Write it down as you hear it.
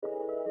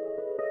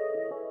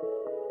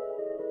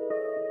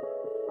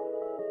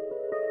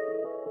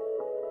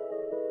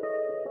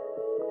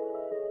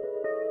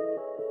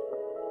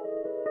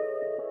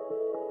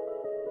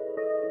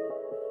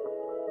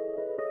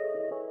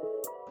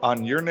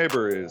On Your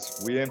Neighbor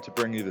Is, we aim to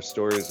bring you the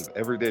stories of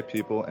everyday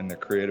people and their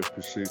creative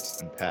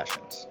pursuits and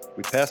passions.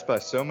 We pass by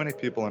so many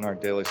people in our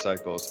daily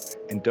cycles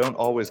and don't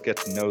always get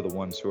to know the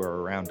ones who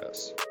are around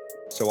us.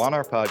 So on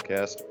our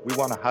podcast, we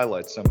want to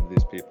highlight some of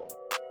these people.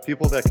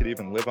 People that could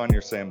even live on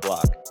your same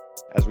block,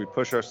 as we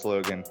push our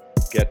slogan,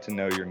 Get to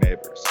Know Your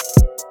Neighbors.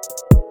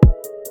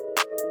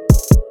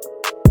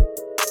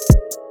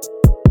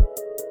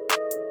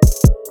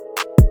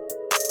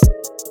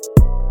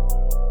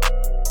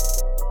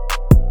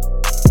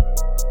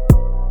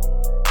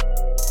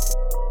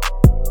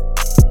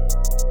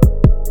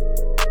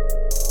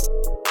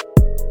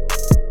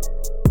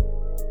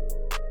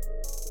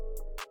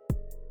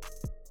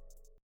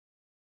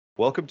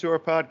 Welcome to our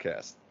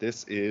podcast.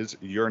 This is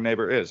Your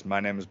Neighbor Is. My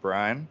name is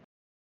Brian.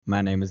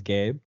 My name is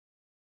Gabe.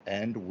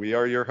 And we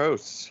are your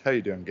hosts. How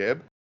you doing,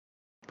 Gabe?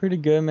 Pretty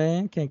good,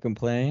 man. Can't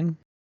complain.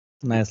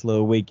 Nice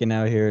little weekend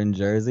out here in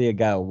Jersey. It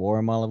got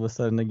warm all of a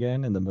sudden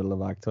again in the middle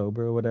of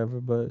October or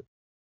whatever, but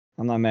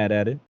I'm not mad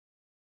at it.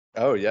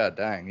 Oh, yeah,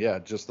 dang. Yeah,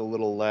 just a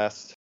little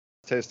last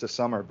taste of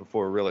summer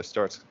before it really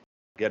starts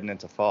getting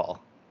into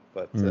fall.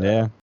 But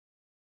yeah.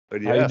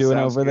 But How you doing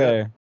over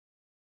there?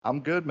 I'm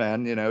good,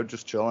 man.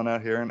 Just chilling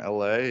out here in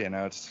LA.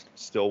 It's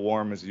still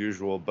warm as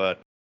usual,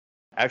 but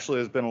actually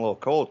it's been a little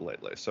cold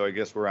lately. So I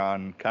guess we're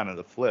on kind of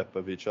the flip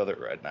of each other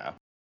right now.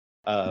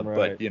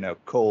 Right.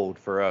 But, cold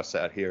for us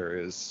out here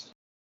is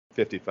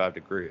 55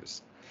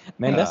 degrees.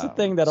 Man, that's the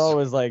thing that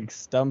always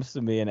stumps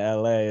me in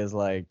LA is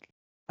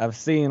I've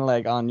seen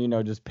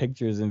on, just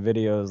pictures and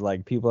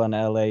videos people in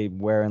LA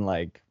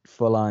wearing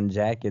full on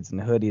jackets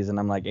and hoodies, and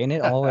I'm like, ain't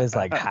it always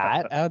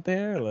hot out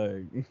there?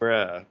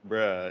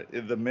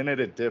 Bruh. The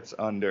minute it dips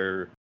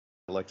under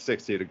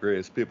 60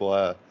 degrees,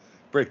 people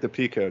break the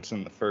peacoats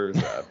and the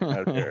furs out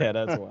here. Yeah,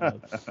 that's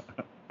wild.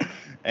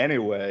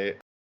 Anyway,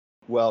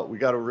 well, we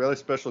got a really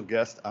special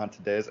guest on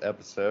today's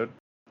episode.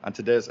 On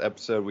today's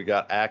episode, we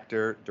got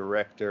actor,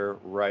 director,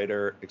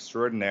 writer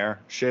extraordinaire,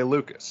 Shea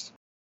Lucas.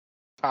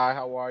 Hi,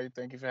 how are you?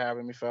 Thank you for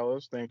having me,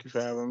 fellas. Thank you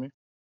for having me.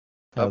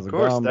 How's of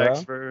course, it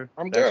going, bro?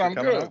 I'm good. I'm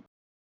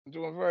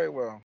doing very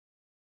well.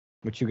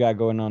 What you got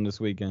going on this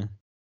weekend?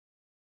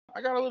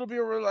 I got a little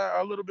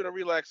bit of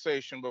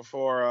relaxation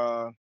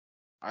before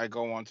I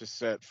go on to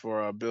set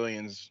for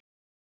Billions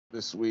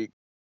next week.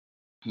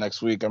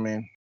 I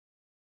mean,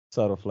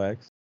 subtle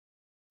flex.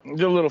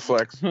 Just a little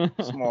flex,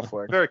 small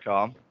flex. Very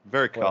calm.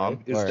 Word.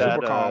 Is Word. that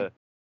Super calm.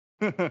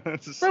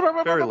 it's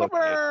very low key.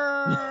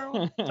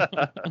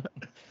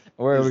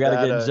 Where we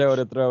gotta that, get Joe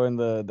to throw in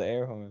the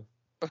air horn.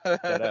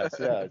 Deadass,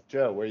 yeah.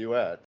 Joe, where you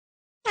at?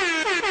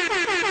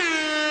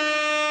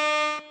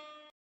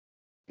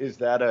 Is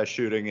that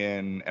shooting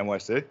in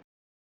NYC?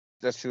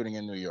 That's shooting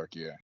in New York,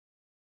 yeah.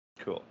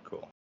 Cool.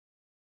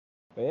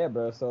 But yeah,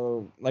 bro,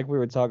 so like we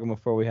were talking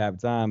before we have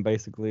time,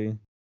 basically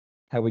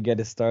how we get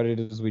it started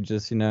is we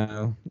just,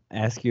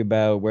 ask you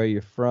about where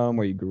you're from,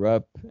 where you grew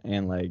up,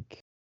 and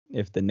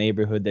if the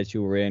neighborhood that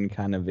you were in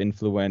kind of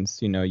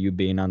influenced, you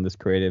being on this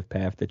creative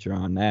path that you're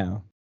on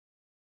now.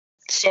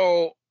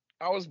 So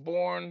I was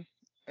born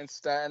in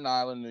Staten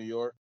Island, New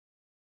York,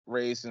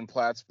 raised in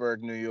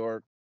Plattsburgh, New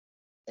York,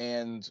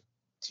 and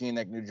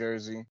Teaneck, New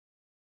Jersey.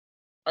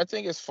 I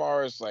think as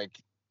far as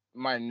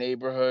my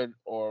neighborhood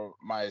or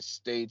my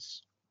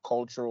state's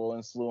cultural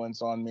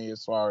influence on me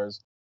as far as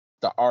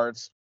the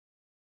arts,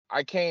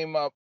 I came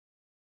up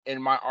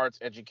in my arts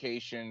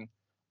education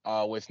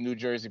with New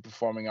Jersey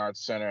Performing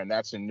Arts Center, and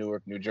that's in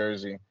Newark, New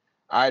Jersey.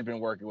 I had been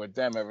working with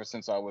them ever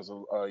since I was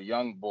a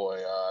young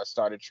boy. I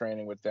started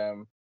training with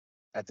them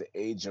at the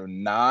age of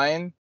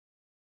 9.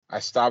 I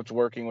stopped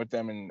working with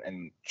them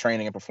and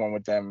training and performing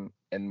with them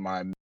in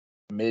my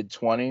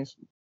mid-20s.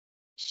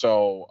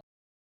 So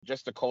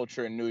just the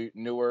culture in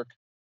Newark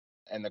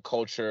and the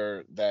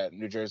culture that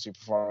New Jersey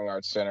Performing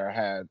Arts Center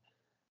had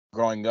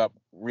growing up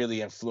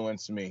really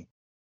influenced me.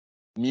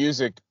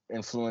 Music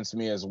influenced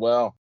me as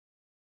well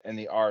in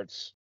the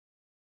arts.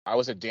 I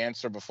was a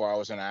dancer before I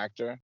was an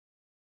actor.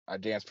 I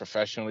danced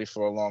professionally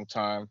for a long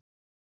time.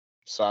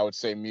 So I would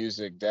say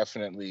music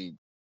definitely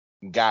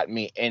got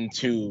me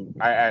into,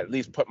 I at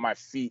least put my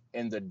feet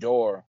in the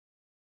door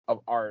of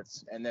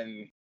arts. And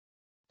then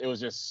it was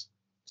just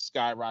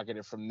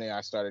skyrocketed from there.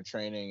 I started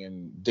training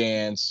in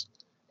dance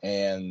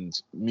and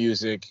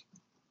music,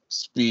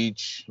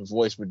 speech,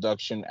 voice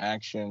production,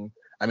 acting,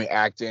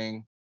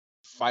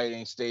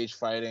 fighting, stage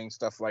fighting,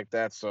 stuff like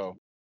that. So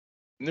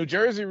New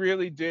Jersey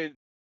really did,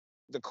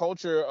 the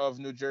culture of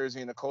New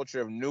Jersey and the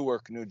culture of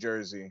Newark, New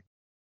Jersey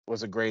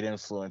was a great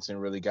influence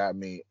and really got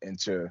me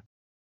into,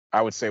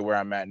 I would say, where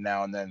I'm at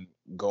now. And then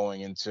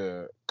going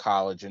into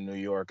college in New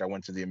York, I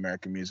went to the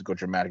American Musical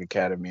Dramatic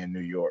Academy in New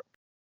York,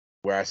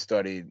 where I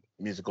studied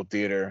musical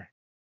theater,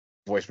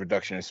 voice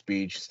production and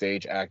speech,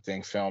 stage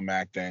acting, film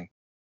acting.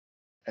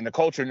 And the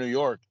culture in New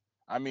York,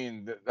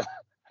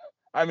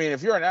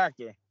 if you're an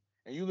actor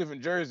and you live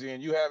in Jersey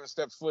and you haven't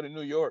stepped foot in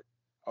New York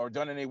or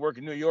done any work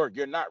in New York,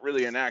 you're not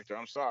really an actor.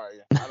 I'm sorry.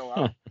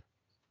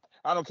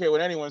 I don't care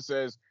what anyone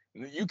says.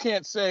 You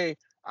can't say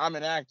I'm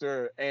an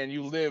actor and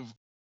you live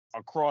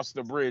across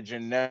the bridge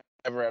and never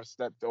ever have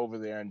stepped over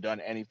there and done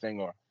anything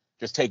or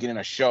just taken in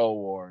a show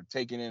or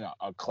taken in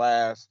a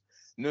class.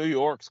 New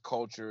York's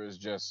culture is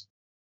just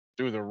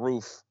through the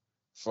roof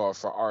for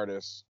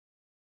artists.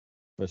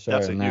 For That's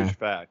sure. a Nah. huge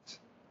fact.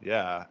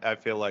 Yeah, I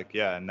feel like,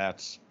 yeah, and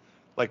that's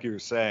like you were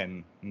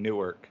saying,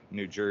 Newark,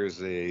 New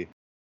Jersey,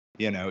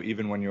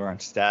 even when you're on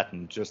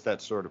Staten, just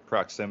that sort of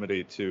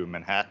proximity to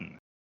Manhattan.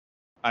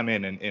 I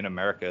mean, in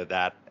America,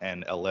 that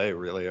and LA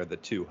really are the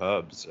two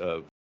hubs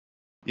of,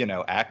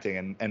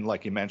 acting. And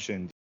like you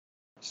mentioned,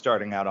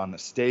 starting out on the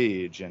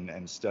stage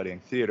and studying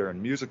theater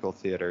and musical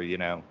theater,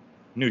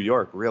 New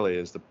York really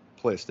is the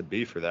place to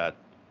be for that,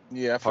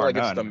 Yeah, I feel bar like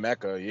it's the none.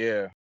 Mecca.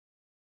 Yeah.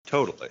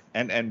 Totally.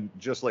 And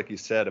just like you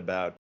said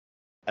about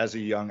as a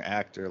young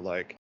actor,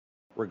 like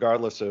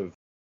regardless of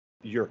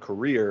your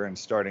career and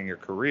starting your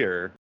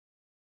career,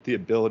 the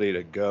ability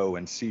to go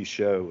and see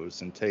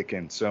shows and take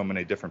in so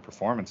many different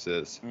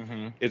performances,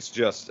 Mm-hmm. it's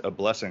just a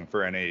blessing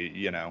for any,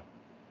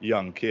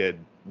 young kid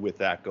with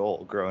that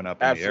goal growing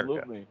up in the area.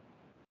 Absolutely.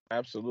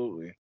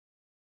 Absolutely.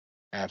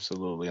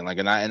 Absolutely.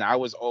 And I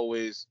was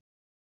always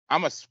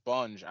I'm a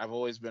sponge. I've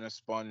always been a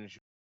sponge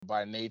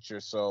by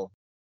nature. So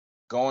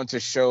going to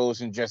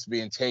shows and just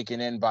being taken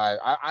in by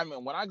I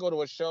mean when I go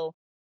to a show,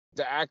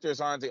 the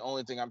actors aren't the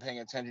only thing I'm paying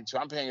attention to.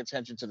 I'm paying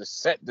attention to the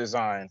set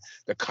design,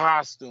 the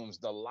costumes,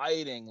 the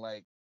lighting.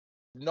 Like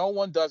no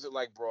one does it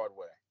like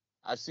Broadway.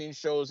 I've seen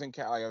shows in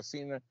Cali. I've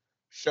seen the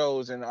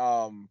shows in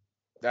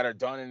that are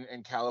done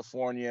in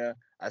California.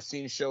 I've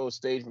seen shows,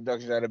 stage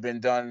productions that have been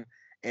done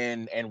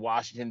in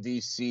Washington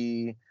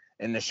D.C.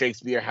 in the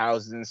Shakespeare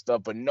houses and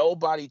stuff, but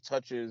nobody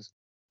touches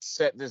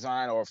set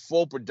design or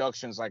full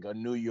productions like a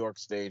New York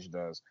stage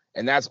does,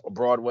 and that's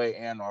Broadway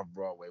and off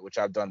Broadway, which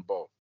I've done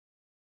both.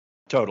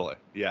 Totally.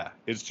 Yeah.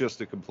 It's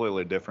just a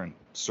completely different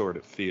sort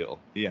of feel.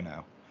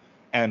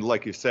 And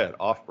like you said,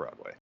 off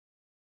Broadway,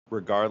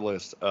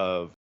 regardless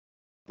of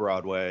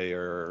Broadway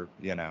or,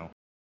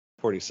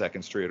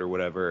 42nd Street or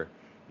whatever,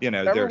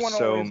 there's Everyone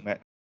so always many.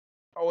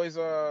 always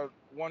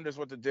wonders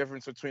what the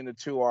difference between the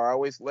two are. I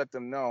always let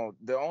them know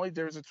the only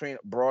difference between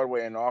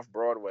Broadway and off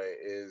Broadway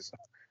is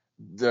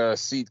the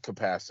seat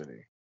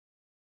capacity.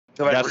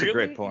 They're like, That's a great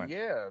really? point.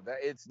 Yeah, that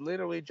it's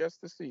literally just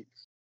the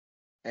seats.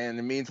 And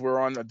it means we're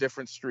on a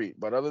different street.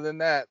 But other than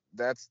that,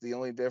 that's the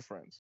only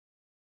difference.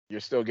 You're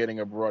still getting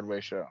a Broadway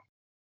show.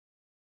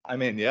 I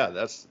mean, yeah,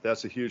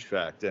 that's a huge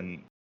fact.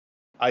 And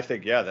I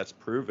think, yeah, that's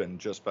proven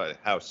just by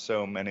how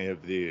so many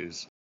of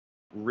these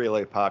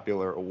really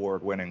popular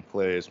award-winning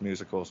plays,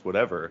 musicals,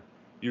 whatever,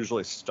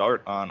 usually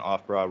start on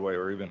off-Broadway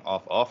or even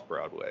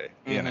off-Broadway,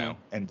 Mm-hmm.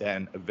 and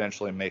then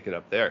eventually make it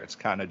up there. It's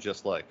kind of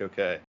just like,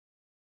 okay,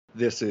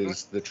 this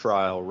is the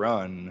trial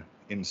run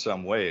in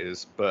some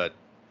ways, but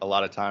a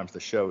lot of times the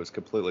show is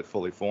completely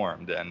fully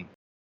formed and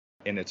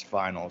in its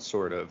final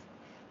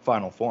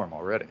form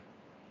already.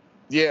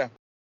 Yeah.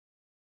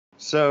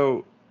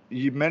 So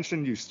you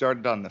mentioned you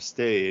started on the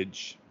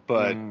stage,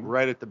 but Mm-hmm.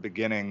 right at the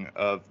beginning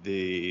of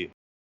the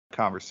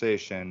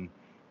conversation,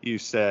 you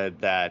said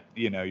that,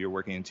 you're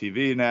working in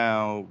TV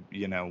now,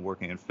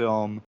 working in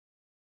film.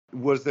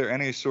 Was there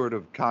any sort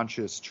of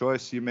conscious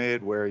choice you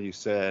made where you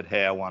said,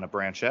 hey, I want to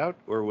branch out?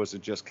 Or was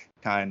it just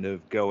kind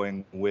of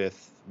going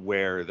with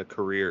where the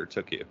career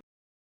took you?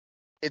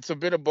 It's a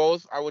bit of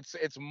both. I would say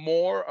it's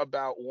more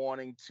about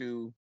wanting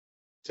to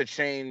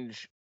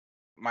change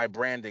my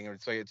branding. I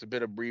would say it's a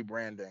bit of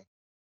rebranding.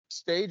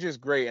 Stage is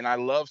great and I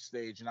love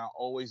stage and I'll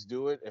always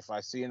do it. If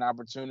I see an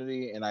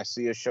opportunity and I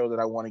see a show that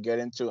I want to get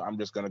into, I'm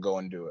just going to go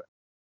and do it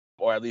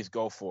or at least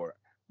go for it.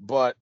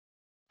 But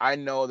I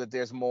know that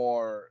there's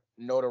more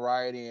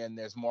notoriety and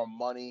there's more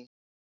money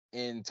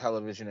in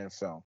television and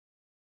film.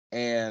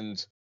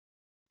 And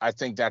I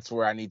think that's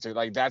where I need to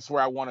that's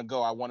where I want to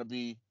go. I want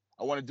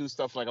to do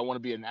stuff like I want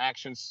to be an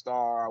action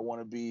star. I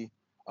want to be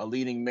a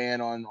leading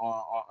man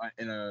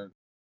in a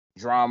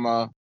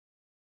drama.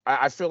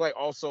 I feel like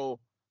also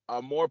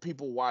more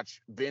people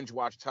binge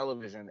watch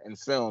television and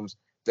films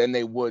than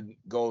they would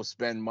go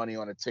spend money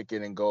on a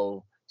ticket and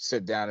go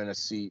sit down in a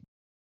seat.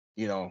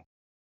 You know,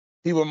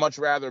 people would much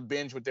rather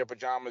binge with their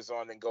pajamas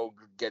on than go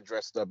get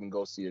dressed up and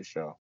go see a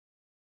show.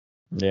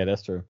 Yeah,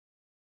 that's true.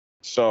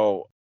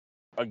 So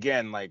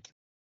again, like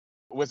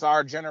with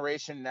our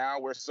generation now,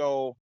 we're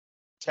so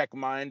tech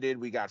minded.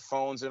 We got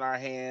phones in our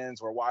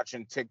hands. We're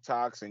watching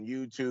TikToks and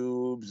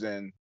YouTubes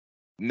and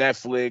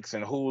Netflix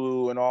and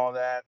Hulu and all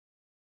that.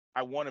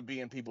 I want to be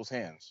in people's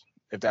hands,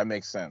 if that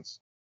makes sense.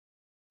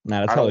 Nah,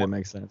 that I don't totally want,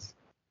 makes sense.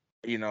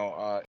 you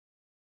know,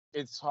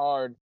 it's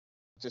hard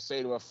to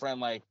say to a friend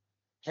like,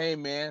 "Hey,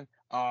 man,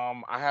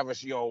 I have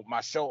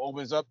my show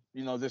opens up,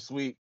 this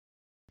week.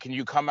 Can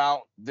you come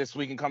out this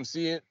week and come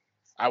see it?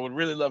 I would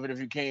really love it if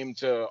you came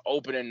to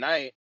opening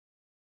night."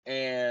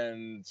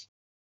 And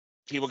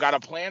people got to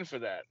plan for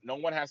that. No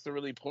one has to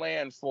really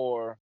plan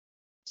for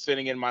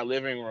sitting in my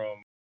living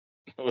room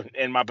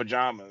in my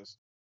pajamas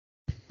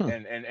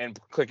and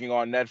clicking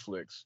on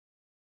Netflix.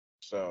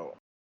 So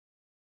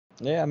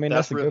Yeah, I mean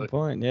That's that's a good really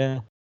point. Yeah.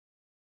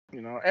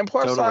 and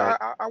plus totally.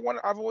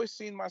 I've always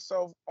seen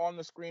myself on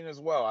the screen as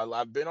well.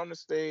 I've been on the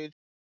stage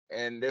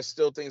and there's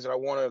still things that I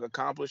want to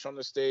accomplish on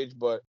the stage,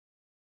 but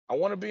I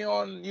want to be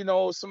on,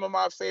 some of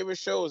my favorite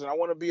shows, and I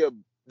want to be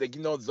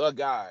the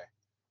guy.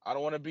 I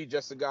don't want to be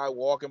just a guy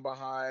walking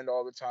behind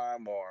all the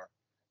time, or,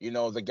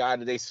 the guy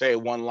that they say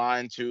one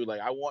line to.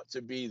 Like, I want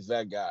to be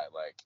that guy.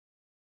 Like,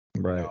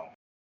 Right.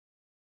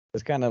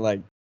 It's kind of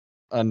like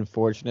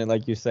unfortunate,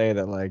 like you say,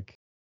 that like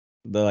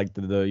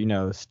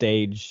the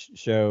stage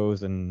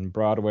shows and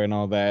Broadway and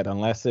all that,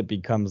 unless it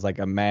becomes like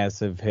a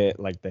massive hit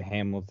like the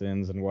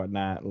Hamiltons and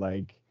whatnot,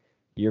 like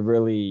you're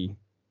really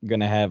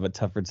gonna have a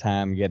tougher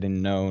time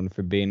getting known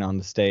for being on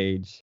the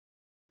stage.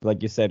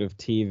 Like you said with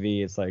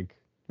TV, it's like,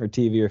 or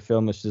TV or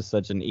film, it's just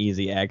such an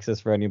easy access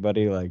for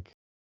anybody. Like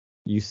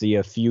you see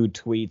a few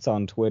tweets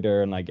on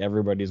Twitter and like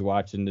everybody's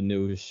watching the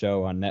new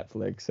show on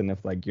Netflix, and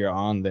if like you're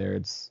on there,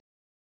 it's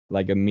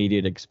like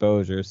immediate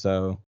exposure.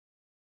 So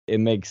it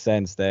makes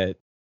sense that,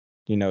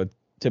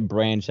 to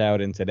branch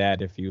out into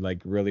that if you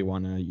like really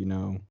want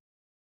to,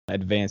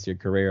 advance your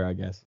career, I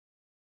guess.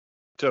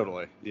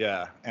 Totally.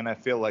 Yeah. And I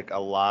feel like a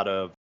lot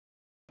of,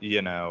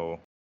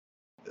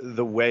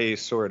 the way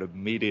sort of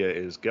media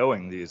is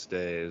going these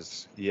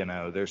days,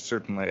 there's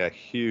certainly a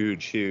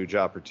huge, huge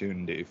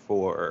opportunity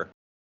for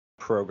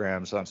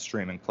programs on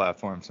streaming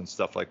platforms and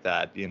stuff like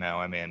that.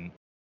 I mean,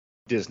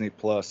 Disney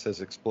Plus has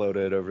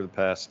exploded over the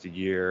past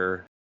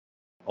year.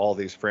 All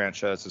these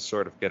franchises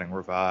sort of getting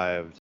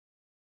revived.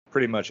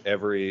 Pretty much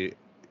every,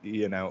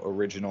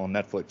 original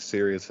Netflix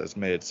series has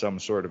made some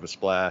sort of a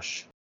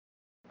splash.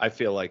 I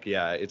feel like,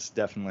 yeah, it's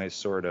definitely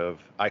sort of,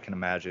 I can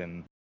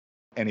imagine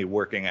any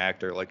working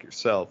actor like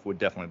yourself would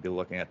definitely be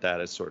looking at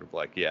that as sort of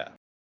like, yeah,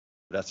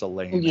 that's a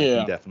lane I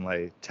can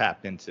definitely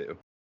tap into.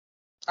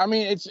 I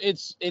mean,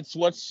 it's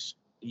what's,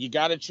 you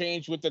got to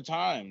change with the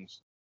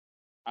times.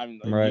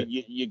 Right.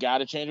 You got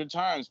to change with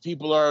times.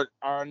 People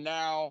are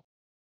now,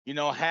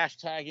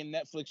 hashtagging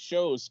Netflix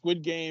shows.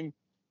 Squid Game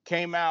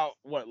came out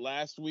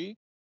last week,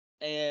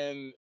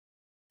 and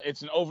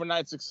it's an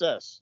overnight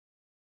success.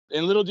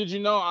 And little did you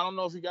know, I don't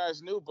know if you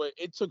guys knew, but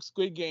it took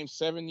Squid Game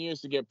 7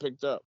 years to get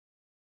picked up.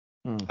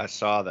 I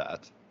saw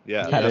that.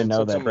 Yeah, I didn't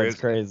know that. That's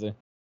crazy.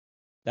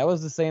 That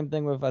was the same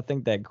thing with, I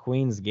think, that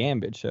Queen's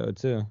Gambit show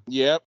too.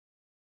 Yep.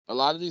 A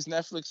lot of these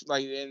Netflix,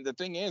 and the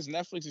thing is,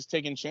 Netflix is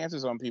taking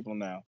chances on people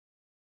now.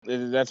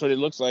 That's what it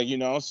looks like,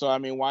 So I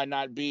mean, why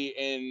not be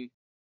in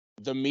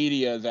the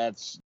media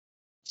that's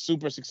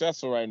super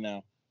successful right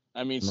now?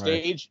 I mean,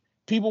 stage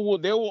people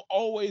there will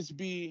always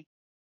be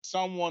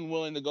someone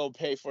willing to go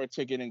pay for a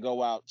ticket and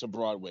go out to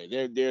Broadway.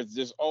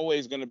 There's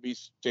always going to be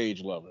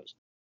stage lovers.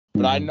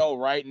 But I know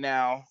right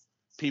now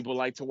people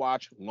like to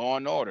watch Law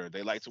and Order.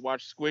 They like to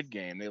watch Squid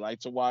Game. They like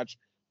to watch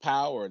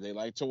Power. They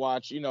like to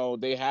watch,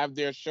 they have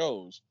their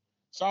shows.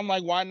 So I'm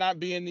like, why not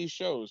be in these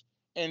shows?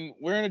 And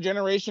we're in a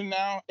generation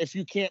now, if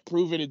you can't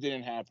prove it, it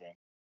didn't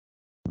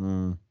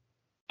happen.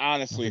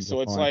 Honestly.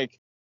 So it's like,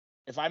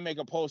 if I make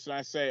a post and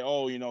I say,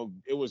 oh,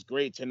 it was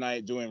great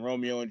tonight doing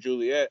Romeo and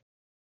Juliet,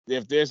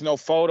 if there's no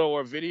photo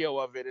or video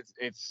of it,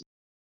 it's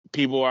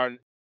people are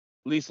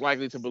least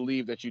likely to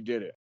believe that you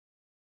did it.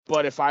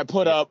 But if I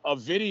put up a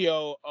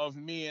video of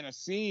me in a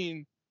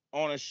scene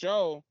on a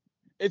show,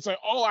 it's like,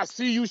 oh, I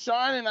see you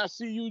shining. I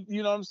see you,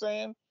 you know what I'm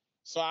saying?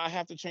 So I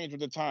have to change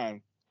with the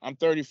time. I'm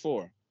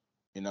 34,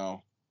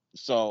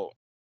 so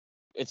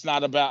it's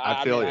not about,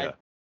 I feel you.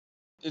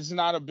 It's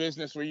not a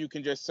business where you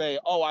can just say,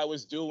 oh, I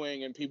was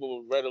doing, and people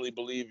will readily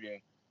believe you.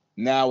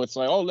 Now it's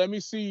like, oh, let me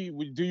see.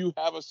 Do you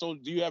have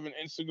an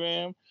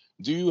Instagram?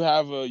 Do you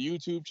have a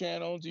YouTube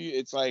channel?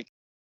 It's like,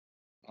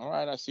 all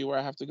right, I see where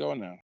I have to go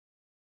now.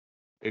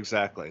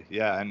 Exactly.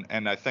 Yeah.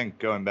 And I think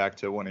going back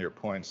to one of your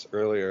points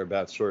earlier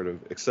about sort of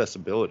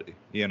accessibility,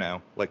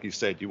 like you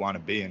said, you want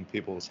to be in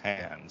people's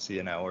hands,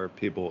 or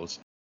people's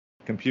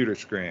computer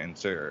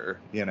screens or,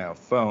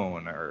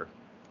 phone or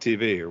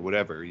TV or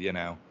whatever,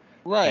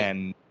 Right.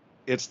 And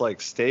it's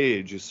like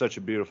stage is such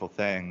a beautiful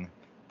thing,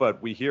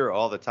 but we hear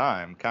all the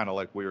time, kind of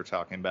like we were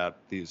talking about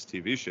these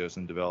TV shows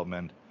in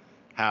development,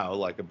 how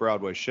like a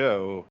Broadway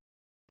show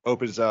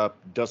opens up,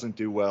 doesn't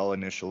do well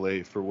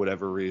initially for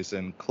whatever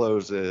reason,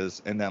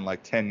 closes, and then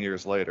like 10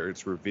 years later,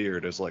 it's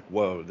revered as like,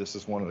 whoa, this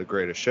is one of the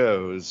greatest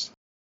shows,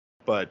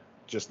 but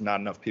just not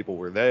enough people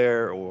were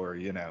there, or,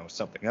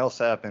 something else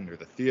happened, or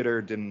the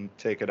theater didn't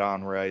take it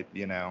on right,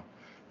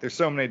 There's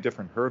so many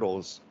different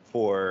hurdles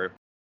for,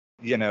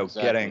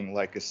 Exactly. getting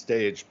like a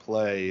stage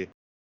play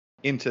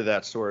into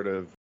that sort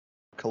of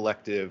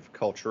collective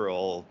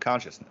cultural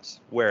consciousness.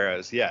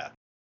 Whereas, yeah,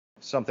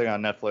 something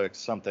on Netflix,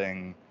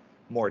 something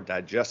more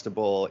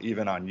digestible,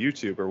 even on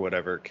YouTube or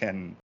whatever,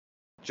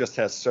 just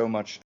has so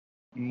much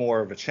more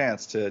of a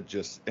chance to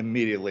just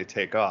immediately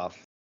take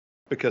off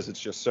because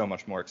it's just so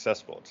much more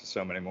accessible to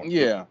so many more people.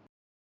 Yeah.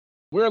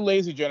 We're a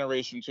lazy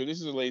generation too.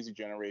 This is a lazy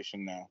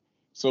generation now.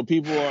 So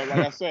people are,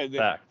 like I said,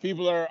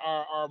 people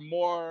are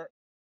more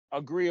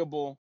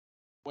agreeable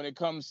when it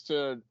comes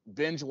to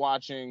binge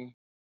watching,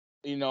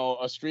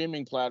 a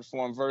streaming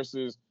platform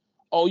versus,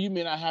 oh, you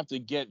mean I have to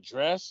get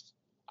dressed?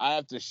 I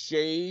have to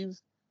shave?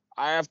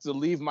 I have to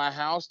leave my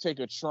house, take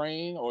a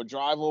train, or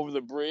drive over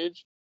the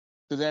bridge?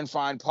 to then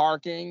find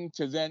parking,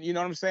 to then, you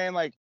know what I'm saying?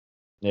 Like,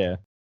 Yeah.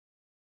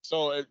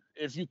 so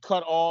if you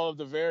cut all of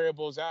the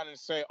variables out and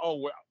say,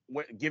 oh,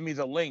 give me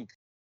the link.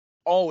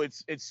 Oh,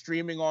 it's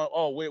streaming on.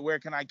 Oh, where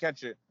can I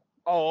catch it?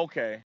 Oh,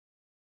 okay.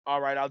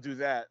 All right, I'll do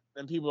that.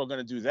 Then people are going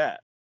to do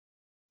that.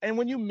 And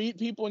when you meet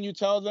people and you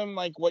tell them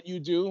like what you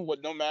do,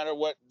 no matter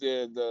what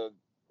the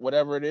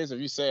whatever it is, if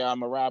you say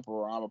I'm a rapper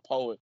or I'm a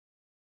poet,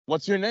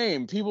 what's your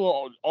name? People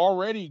are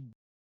already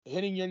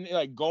hitting your,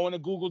 like, going to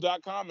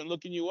google.com and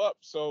looking you up.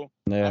 So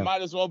I Yeah.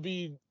 might as well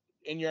be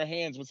in your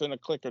hands within a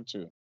click or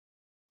two.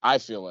 I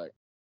feel like.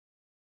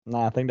 No,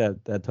 I think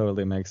that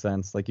totally makes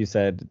sense. Like you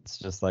said, it's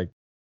just like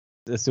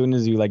as soon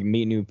as you like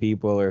meet new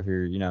people or if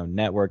you're,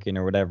 networking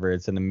or whatever,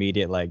 it's an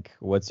immediate like,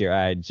 what's your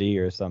IG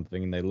or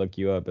something, and they look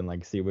you up and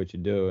like see what you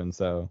do. And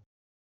so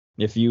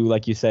if you,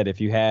 like you said,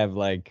 if you have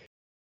like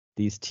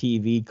these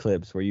TV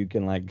clips where you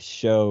can like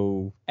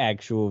show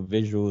actual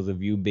visuals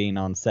of you being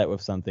on set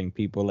with something,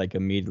 people like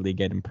immediately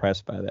get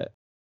impressed by that.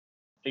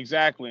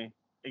 Exactly.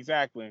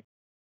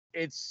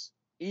 It's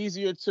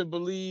easier to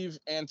believe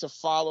and to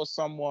follow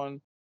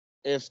someone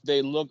if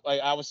they look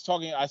like, I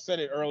said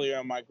it earlier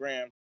on my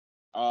gram,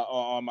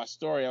 on my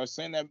story. I was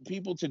saying that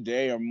people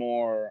today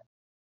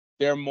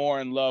they're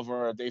more in love,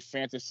 or they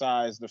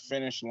fantasize the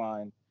finish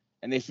line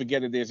and they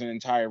forget that there's an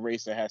entire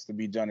race that has to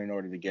be done in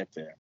order to get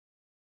there.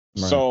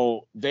 Right.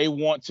 So they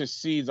want to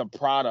see the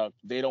product.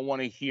 They don't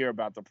want to hear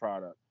about the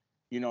product.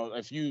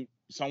 If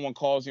someone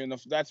calls you,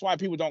 that's why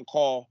people don't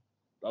call.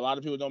 A lot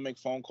of people don't make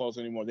phone calls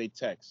anymore. They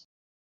text.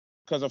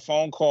 Because a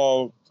phone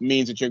call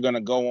means that you're going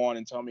to go on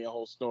and tell me a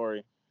whole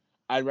story.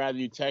 I'd rather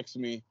you text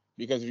me,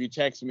 because if you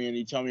text me and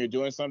you tell me you're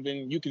doing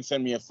something, you can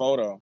send me a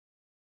photo.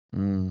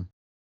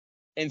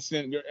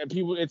 Instant.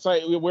 People, it's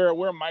like we're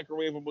a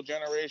microwavable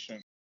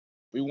generation.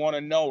 We want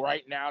to know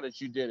right now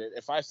that you did it.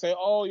 If I say,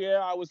 "Oh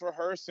yeah, I was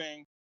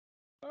rehearsing,"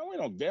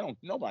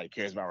 nobody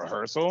cares about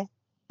rehearsal.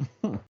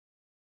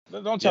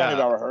 Don't tell me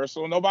about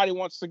rehearsal. Nobody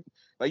wants to.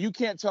 Like, you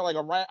can't tell, like,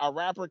 a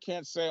rapper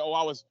can't say, "Oh,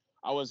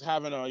 I was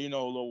having a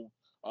little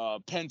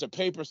pen to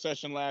paper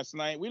session last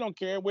night." We don't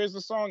care. Where's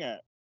the song at?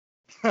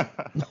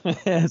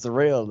 It's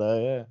real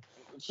though,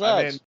 yeah.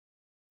 I mean,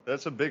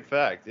 that's a big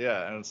fact,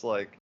 yeah. And it's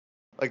like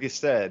you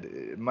said,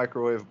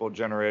 microwavable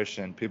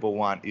generation, people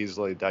want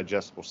easily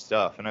digestible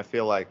stuff. And I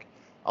feel like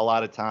a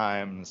lot of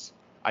times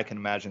I can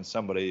imagine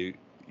somebody,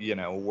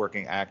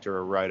 working actor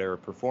or writer or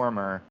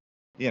performer,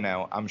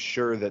 I'm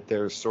sure that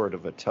there's sort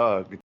of a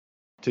tug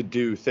to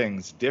do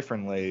things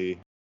differently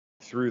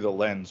through the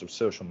lens of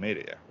social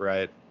media,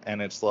 right?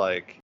 And it's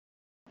like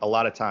a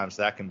lot of times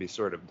that can be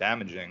sort of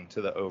damaging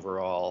to the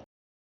overall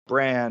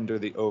brand or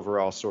the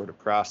overall sort of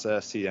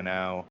process,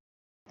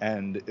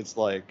 and it's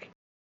like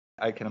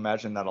I can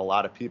imagine that a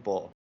lot of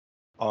people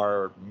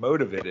are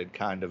motivated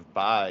kind of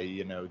by,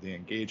 the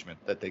engagement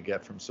that they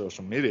get from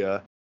social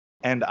media.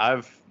 And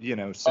I've,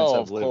 since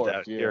I've lived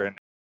out here in,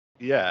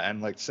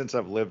 and like since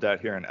I've lived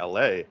out here in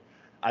LA,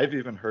 I've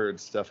even heard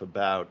stuff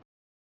about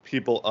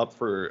people up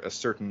for a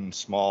certain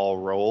small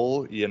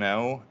role,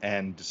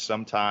 and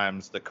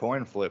sometimes the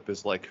coin flip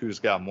is like who's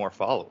got more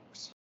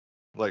followers,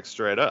 like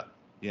straight up,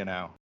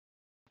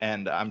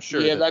 and I'm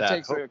sure that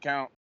takes into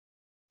account.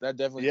 That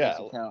definitely takes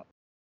account.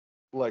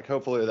 Like,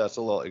 hopefully that's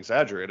a little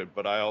exaggerated,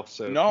 but I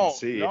also can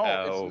see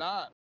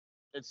how...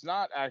 It's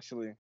not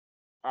actually.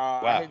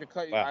 Wow. I hate to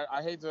cut you. Wow.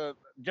 I hate to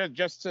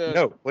just to,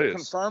 no, please, to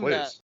confirm please.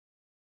 that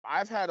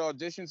I've had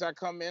auditions that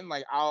come in.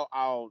 Like,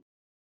 I'll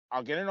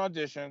get an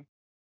audition.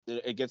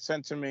 It gets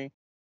sent to me.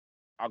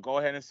 I'll go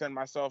ahead and send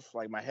myself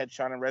like my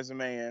headshot and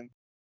resume in,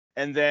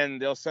 and then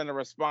they'll send a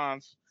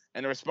response,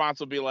 and the response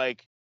will be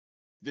like,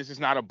 "This is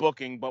not a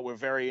booking, but we're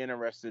very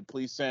interested.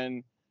 Please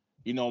send,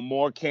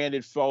 more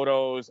candid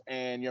photos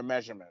and your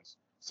measurements."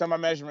 Send my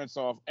measurements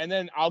off, and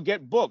then I'll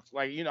get booked.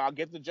 Like, I'll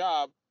get the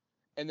job,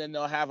 and then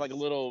they'll have like a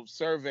little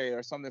survey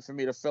or something for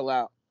me to fill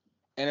out,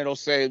 and it'll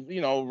say,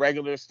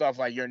 regular stuff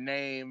like your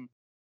name,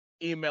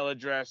 email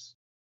address,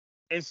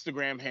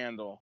 Instagram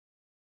handle.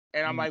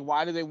 And I'm like,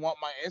 why do they want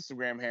my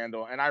Instagram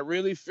handle? And I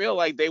really feel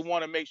like they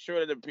want to make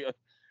sure that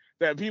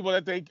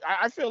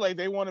I feel like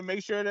they want to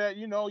make sure that,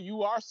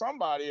 you are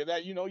somebody, or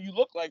that, you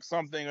look like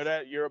something, or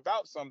that you're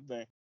about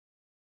something.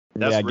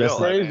 That's real.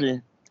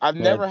 Crazy. I've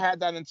never had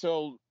that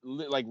until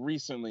like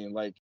recently.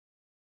 Like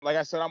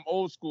I said, I'm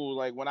old school.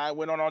 Like, when I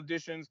went on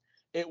auditions,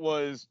 it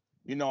was,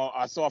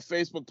 I saw a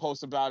Facebook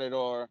post about it,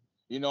 or,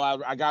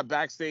 I got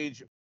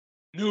backstage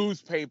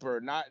newspaper.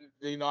 Not,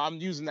 I'm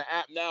using the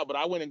app now, but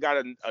I went and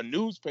got a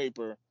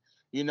newspaper,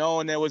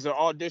 and there was an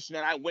audition,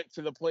 and I went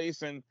to the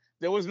place, and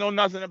there was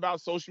nothing about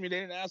social media.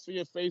 They didn't ask for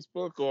your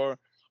Facebook or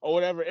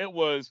whatever. It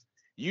was,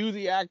 you,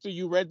 the actor,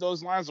 you read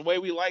those lines the way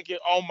we like it.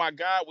 Oh my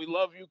God, we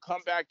love you.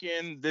 Come back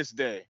in this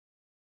day.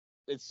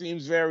 It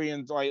seems very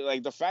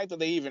like the fact that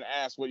they even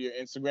ask what your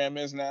Instagram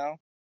is now.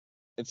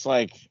 It's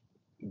like,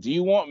 do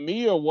you want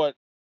me, or what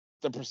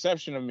the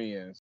perception of me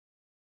is?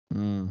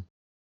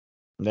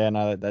 Yeah,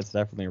 no, that's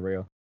definitely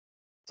real.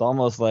 It's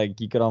almost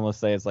like you could almost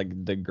say it's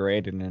like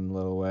degrading in a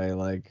little way.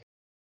 Like,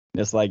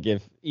 It's like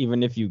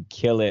even if you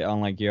kill it on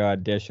like your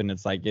audition,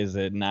 it's like, is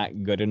it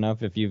not good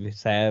enough if you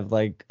have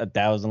like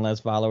 1,000 less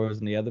followers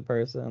than the other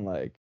person?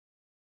 Like,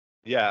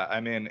 Yeah, I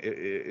mean,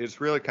 it's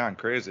really kind of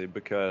crazy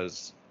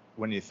because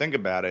when you think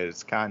about it,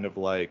 it's kind of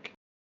like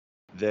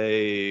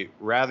they,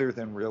 rather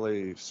than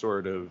really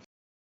sort of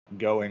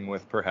going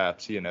with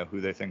perhaps,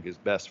 who they think is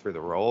best for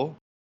the role,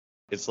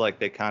 it's like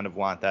they kind of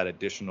want that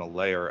additional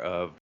layer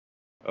of,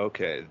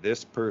 okay,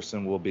 this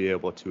person will be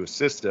able to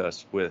assist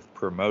us with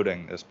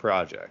promoting this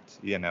project.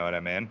 You know what I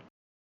mean?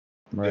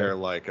 right? They're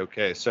like,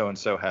 okay, so and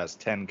so has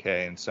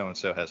 10K and so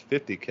has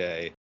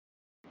 50K.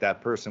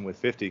 That person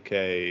with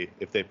 50K,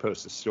 if they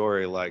post a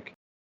story like,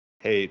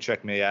 hey,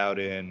 check me out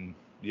in,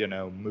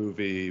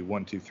 movie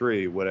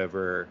 123,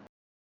 whatever,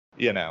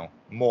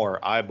 more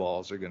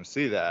eyeballs are going to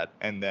see that.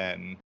 And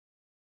then,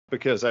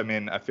 because I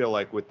mean, I feel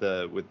like with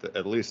the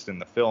at least in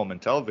the film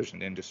and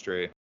television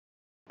industry,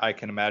 I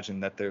can imagine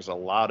that there's a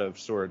lot of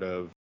sort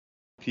of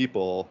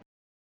people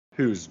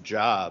whose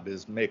job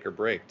is make or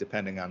break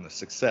depending on the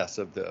success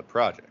of the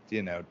project,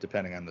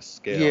 depending on the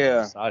scale and the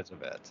Yeah, size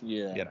of it,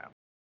 yeah. you know.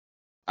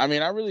 I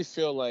mean, I really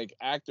feel like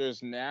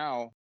actors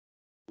now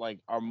like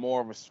are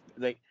more of a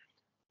like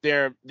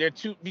they're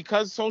too,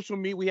 because social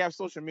media, we have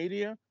social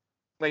media.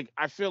 Like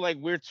I feel like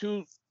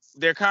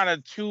they're kind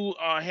of too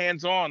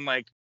hands on.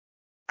 Like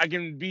I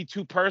can be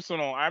too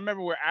personal. I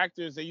remember where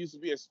actors, they used to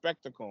be a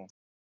spectacle.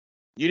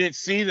 You didn't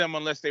see them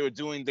unless they were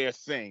doing their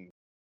thing.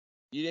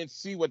 You didn't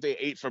see what they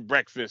ate for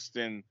breakfast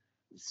and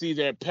see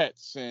their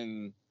pets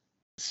and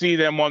see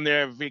them on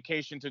their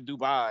vacation to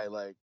Dubai.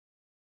 Like,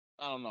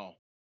 I don't know.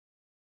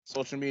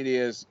 Social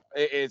media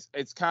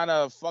it's kind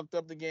of fucked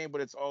up the game,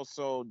 but it's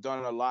also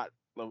done a lot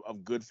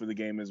of good for the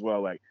game as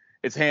well. Like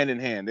it's hand in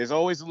hand. There's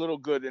always a little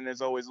good and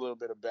there's always a little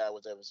bit of bad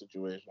with every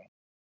situation.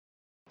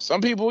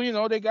 Some people,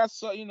 they got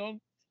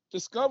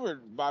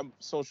discovered by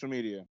social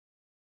media.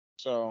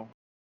 So,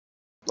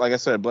 like I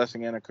said,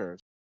 blessing and a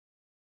curse.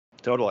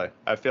 Totally.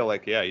 I feel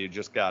like, yeah, you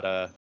just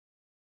gotta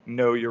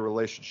know your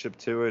relationship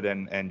to it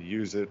and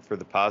use it for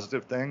the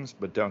positive things,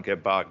 but don't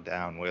get bogged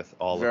down with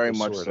all of Very the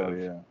much sort so, of,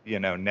 yeah.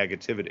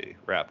 negativity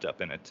wrapped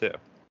up in it too.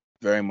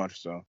 Very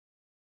much so.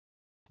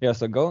 Yeah.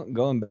 So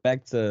going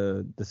back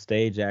to the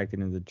stage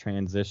acting and the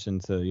transition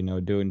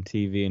to doing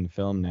TV and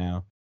film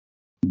now,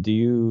 do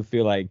you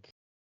feel like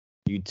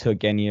you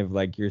took any of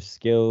like your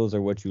skills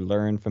or what you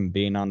learned from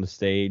being on the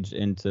stage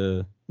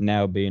into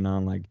now being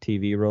on like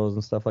TV roles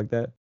and stuff like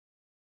that?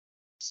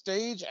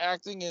 Stage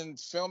acting and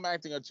film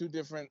acting are two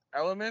different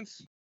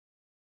elements,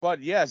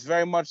 but yes,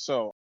 very much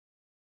so.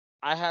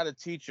 I had a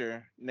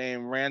teacher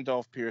named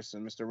Randolph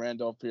Pearson, Mr.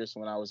 Randolph Pearson,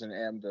 when I was in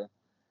AMDA,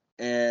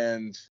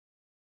 and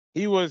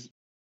he was,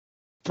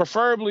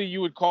 preferably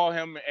you would call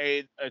him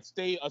a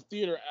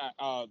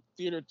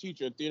theater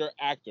teacher, theater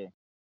actor.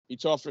 He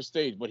taught for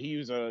stage, but he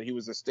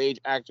was a stage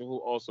actor who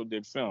also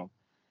did film.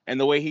 And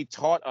the way he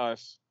taught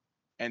us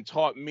and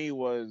taught me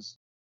was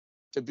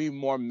to be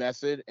more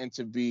method and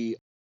to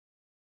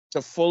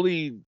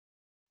fully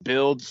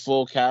build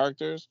full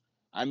characters.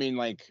 I mean,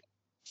 like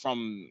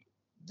from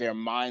their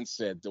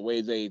mindset, the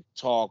way they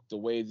talk, the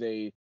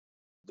way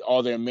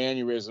all their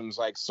mannerisms.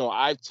 Like, so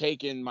I've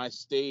taken my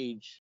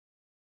stage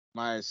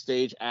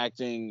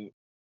acting,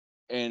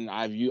 and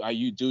I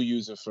do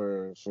use it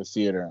for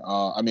theater.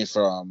 I mean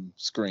for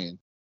screen.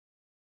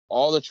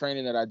 All the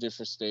training that I did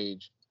for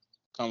stage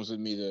comes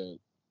with me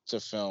to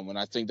film, and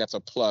I think that's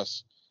a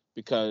plus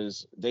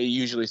because they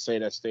usually say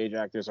that stage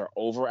actors are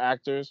over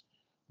actors,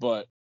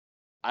 but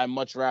I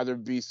much rather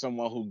be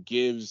someone who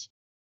gives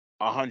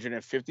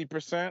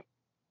 150%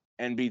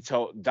 and be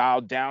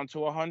dialed down to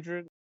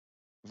 100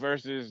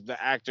 versus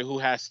the actor who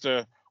has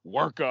to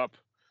work up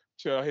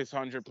to his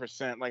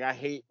 100%. Like I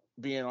hate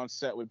being on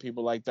set with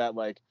people like that.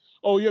 Like,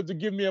 oh, you have to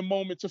give me a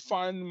moment to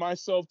find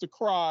myself to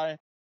cry.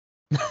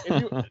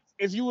 If you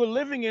if you were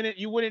living in it,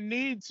 you wouldn't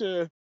need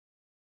to.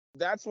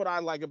 That's what I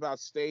like about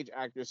stage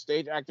actors.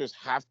 Stage actors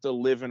have to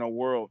live in a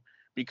world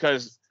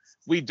because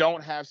we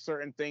don't have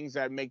certain things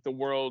that make the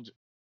world,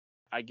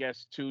 I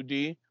guess,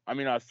 2D. I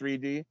mean,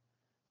 3D.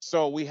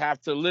 So we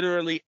have to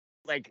literally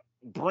like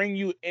bring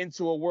you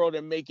into a world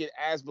and make it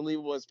as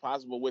believable as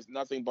possible with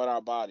nothing but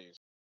our bodies.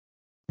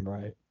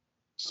 Right.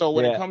 So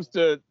when it Yeah. comes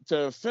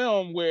to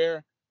film,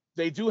 where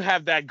they do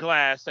have that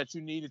glass that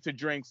you needed to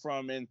drink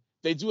from, and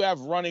they do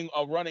have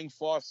a running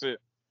faucet,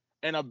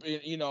 and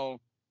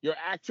you're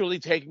actually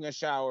taking a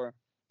shower,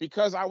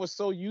 because I was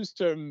so used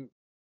to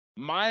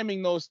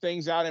miming those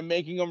things out and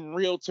making them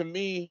real to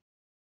me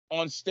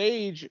on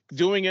stage.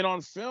 Doing it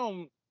on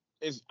film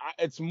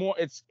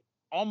it's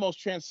almost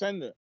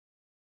transcendent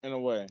in a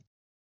way.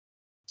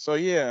 So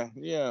yeah,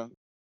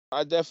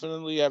 I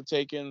definitely have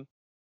taken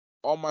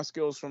all my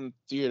skills from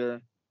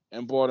theater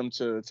and brought them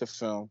to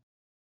film.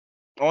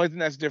 The only thing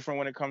that's different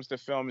when it comes to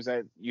film is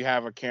that you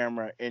have a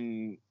camera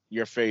in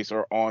your face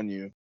or on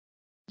you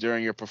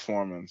during your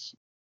performance.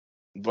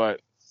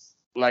 But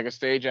like a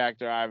stage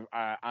actor,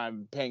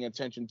 I'm paying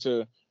attention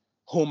to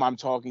whom I'm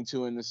talking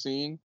to in the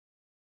scene. Hmm.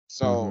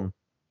 So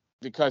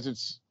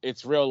because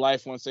it's real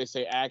life, once they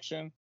say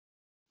action,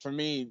 for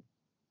me,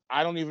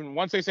 I don't even,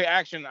 once they say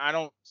action, I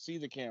don't see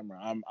the camera.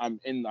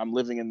 I'm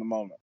living in the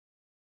moment.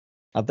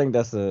 I think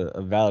that's a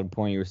valid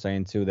point you were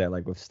saying too, that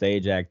like with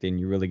stage acting,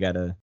 you really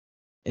gotta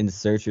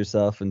insert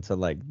yourself into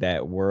like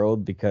that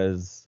world,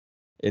 because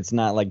it's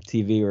not like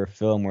TV or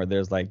film where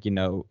there's like,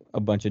 a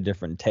bunch of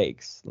different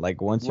takes.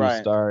 Like once you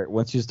Right.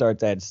 start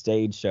that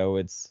stage show,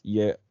 it's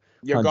You're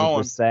going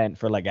 100%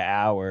 for like an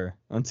hour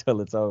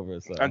until it's over.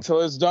 So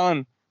until it's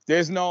done.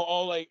 There's no,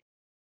 oh, like,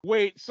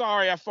 wait,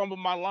 sorry, I fumbled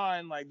my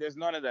line. Like, there's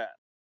none of that.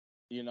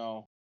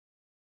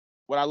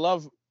 What I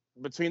love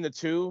between the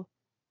two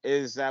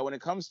is that when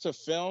it comes to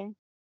film,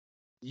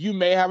 you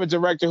may have a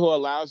director who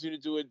allows you to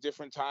do it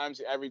different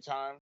times every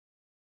time,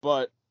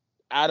 but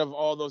out of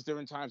all those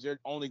different times, they're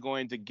only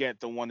going to get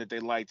the one that they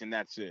liked, and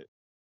that's it.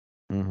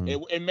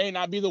 It may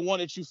not be the one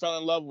that you fell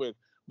in love with,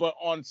 but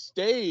on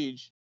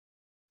stage,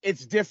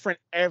 it's different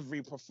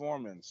every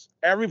performance.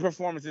 Every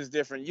performance is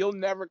different. You'll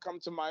never come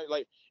to my,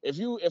 like,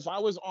 if I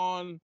was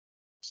on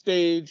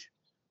stage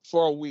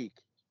for a week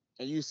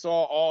and you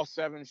saw all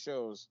 7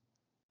 shows,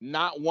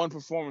 not one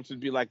performance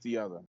would be like the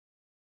other.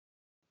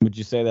 would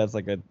you say that's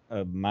like a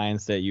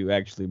mindset you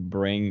actually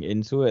bring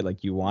into it?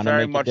 Like you want to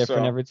Very make it much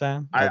different so. every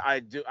time? Like,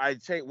 I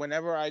take,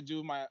 whenever I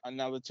do my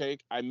another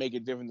take, I make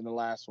it different than the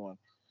last one.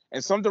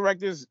 And some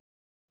directors,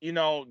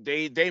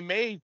 they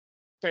may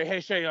say, "Hey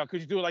Shay,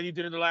 could you do it like you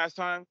did it the last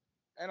time?"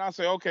 And I'll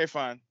say, "Okay,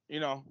 fine,"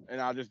 and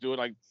I'll just do it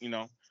like,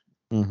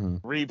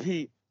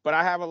 repeat. But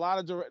I have a lot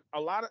of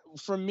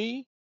for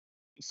me,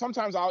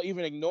 sometimes I'll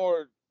even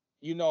ignore,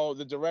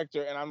 the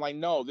director, and I'm like,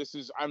 "No,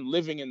 I'm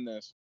living in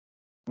this.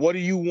 What do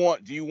you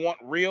want? Do you want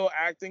real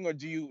acting, or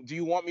do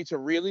you want me to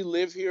really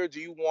live here? Or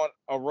do you want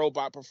a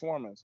robot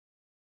performance?"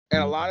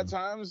 And a lot of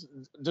times,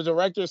 the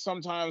directors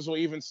sometimes will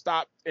even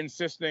stop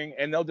insisting,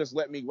 and they'll just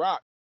let me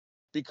rock,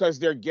 because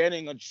they're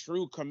getting a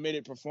true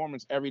committed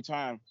performance every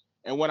time.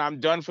 And when I'm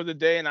done for the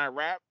day and I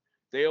rap,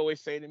 they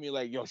always say to me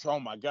like, "Yo, oh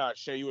my God,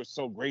 Shay, you were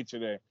so great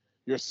today.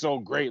 You're so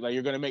great. Like,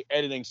 you're gonna make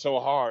editing so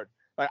hard."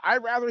 Like,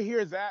 I'd rather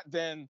hear that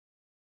than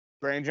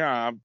 "Great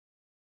job."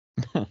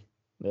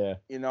 yeah.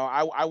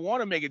 I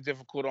want to make it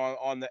difficult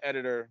on the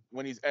editor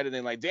when he's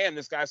editing. Like, damn,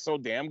 this guy's so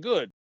damn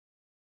good.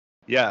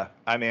 Yeah,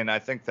 I mean, I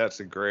think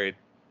that's a great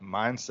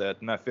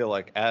mindset. And I feel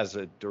like as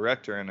a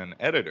director and an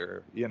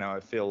editor, I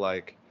feel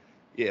like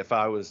if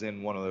I was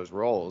in one of those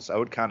roles, I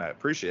would kind of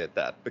appreciate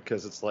that,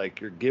 because it's like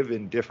you're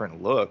given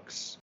different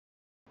looks.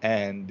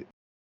 And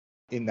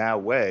in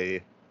that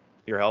way,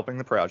 you're helping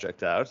the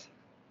project out,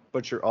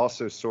 but you're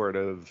also sort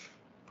of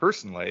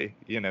personally,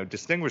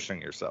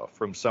 distinguishing yourself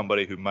from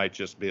somebody who might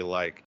just be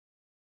like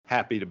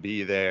happy to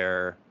be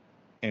there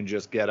and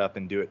just get up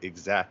and do it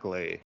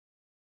exactly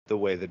the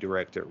way the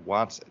director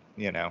wants it,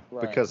 Right.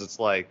 because it's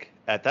like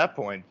at that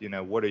point,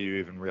 what are you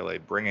even really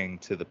bringing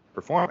to the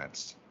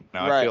performance?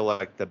 Right. I feel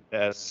like the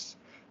best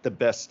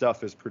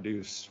stuff is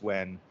produced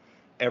when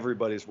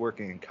everybody's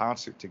working in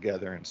concert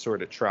together and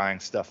sort of trying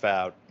stuff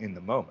out in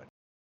the moment.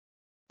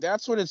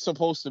 That's what it's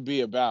supposed to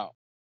be about.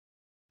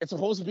 It's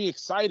supposed to be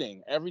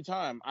exciting every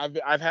time.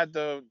 I've had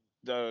the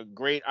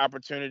great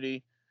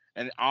opportunity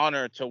and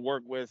honor to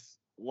work with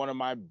one of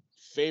my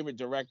favorite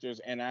directors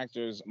and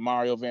actors,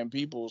 Mario Van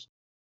Peebles,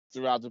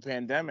 throughout the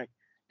pandemic.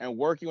 And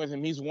working with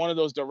him, he's one of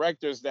those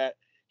directors that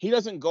he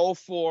doesn't go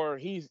for.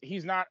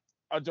 He's not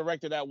a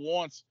director that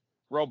wants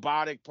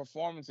robotic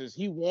performances.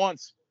 He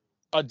wants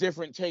a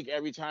different take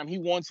every time. He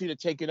wants you to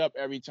take it up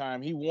every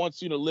time. He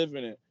wants you to live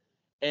in it.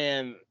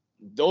 And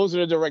those are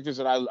the directors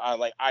that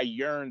I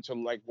yearn to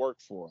like work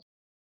for,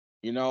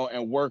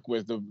 and work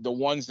with, the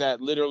ones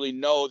that literally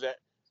know that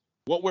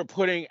what we're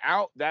putting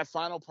out, that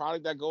final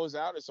product that goes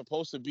out, is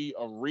supposed to be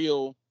a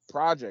real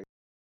project.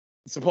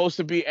 It's supposed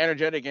to be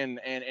energetic and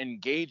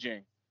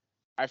engaging.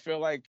 I feel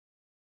like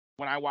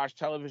when I watch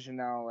television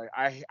now, like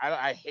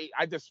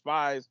I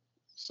despise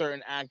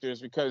certain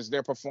actors because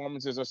their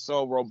performances are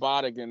so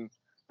robotic, and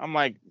I'm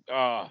like,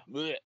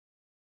 bleh.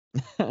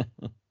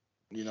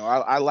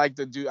 I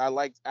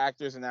like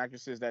actors and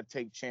actresses that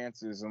take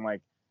chances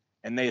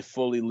and they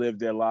fully live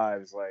their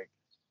lives like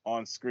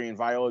on screen.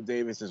 Viola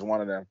Davis is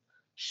one of them.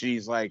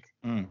 She's like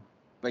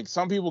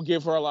some people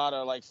give her a lot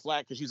of like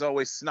flack because she's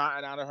always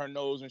snotting out of her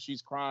nose when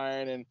she's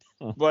crying,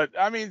 but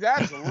I mean,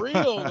 that's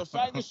real. The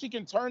fact that she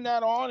can turn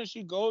that on and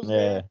she goes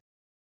there.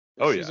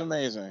 Oh, she's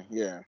amazing.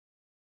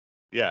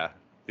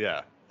 Yeah,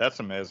 that's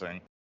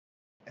amazing.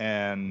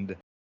 And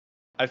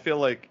I feel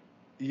like,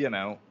 you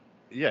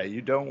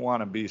don't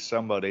want to be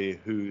somebody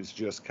who's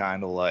just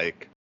kind of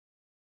like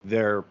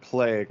they're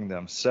playing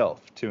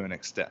themselves to an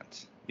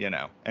extent,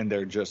 and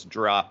they're just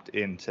dropped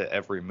into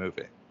every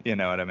movie. You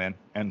know what I mean?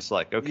 And it's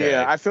like, okay.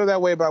 Yeah, I feel that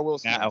way about Will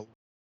Smith.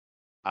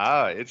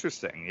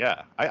 Interesting.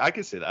 Yeah, I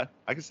can see that.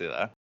 I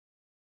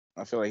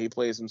feel like he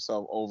plays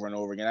himself over and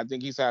over again. I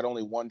think he's had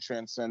only one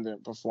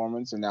transcendent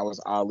performance, and that was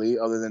Ali.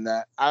 Other than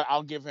that,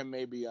 I'll give him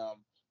maybe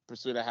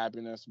Pursuit of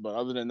Happiness. But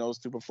other than those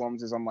 2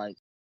 performances, I'm like,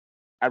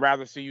 I'd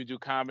rather see you do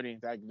comedy.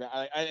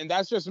 And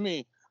that's just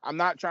me. I'm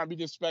not trying to be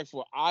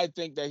disrespectful. I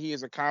think that he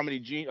is a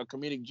comedic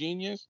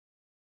genius.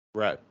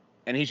 Right.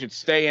 And he should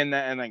stay in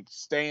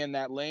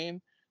that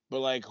lane. But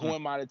like, who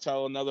am I to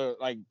tell another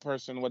like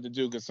person what to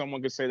do? Because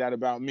someone could say that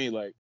about me.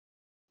 Like,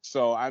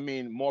 so I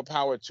mean, more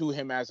power to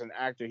him as an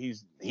actor.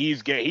 He's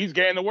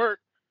getting to work.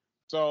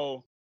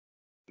 So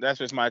that's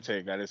just my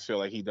take. I just feel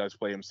like he does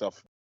play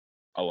himself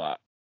a lot.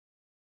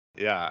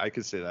 Yeah, I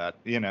could see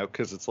that.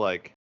 Because it's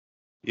like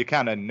you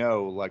kind of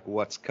know like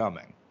what's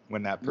coming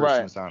when that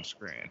person's on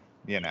screen.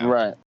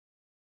 Right.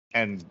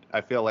 And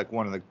I feel like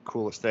one of the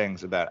coolest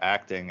things about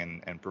acting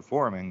and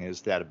performing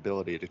is that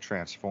ability to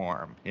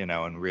transform,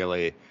 and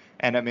really,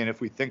 and I mean,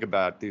 if we think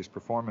about these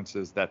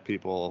performances that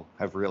people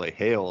have really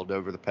hailed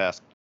over the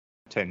past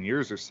 10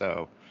 years or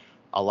so,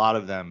 a lot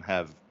of them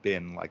have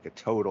been like a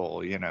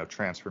total,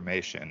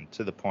 transformation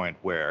to the point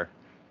where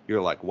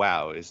you're like,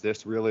 wow, is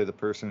this really the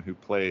person who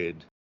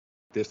played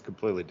this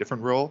completely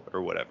different role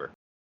or whatever?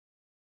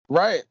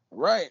 Right.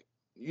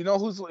 You know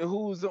who's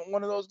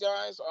one of those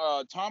guys?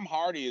 Tom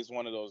Hardy is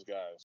one of those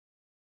guys.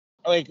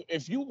 Like,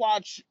 if you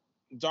watch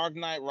Dark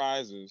Knight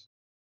Rises,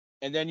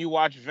 and then you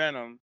watch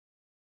Venom,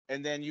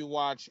 and then you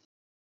watch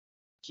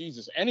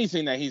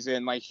anything that he's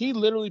in, like, he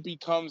literally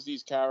becomes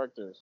these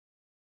characters.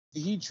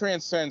 He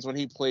transcends when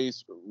he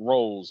plays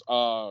roles.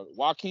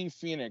 Joaquin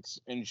Phoenix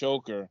in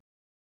Joker,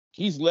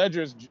 Heath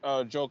Ledger's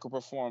Joker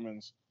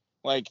performance,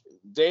 like,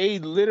 they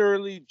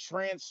literally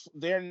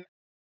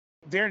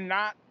they're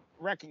not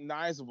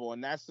recognizable,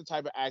 and that's the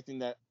type of acting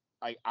that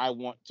like I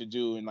want to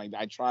do, and like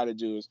I try to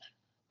do is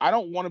I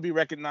don't want to be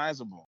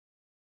recognizable.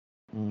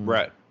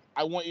 Right.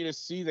 I want you to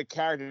see the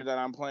character that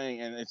I'm playing,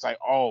 and it's like,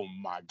 oh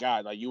my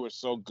god, like, you were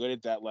so good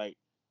at that. Like,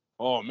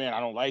 oh man, I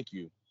don't like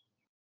you.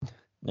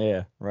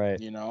 Yeah, right.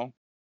 No,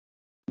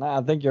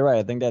 I think you're right.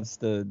 I think that's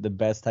the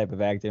best type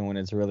of acting, when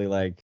it's really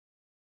like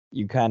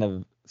you kind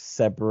of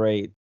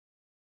separate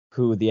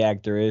who the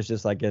actor is,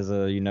 just like as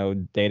a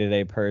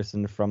day-to-day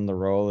person, from the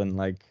role, and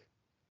like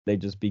they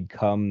just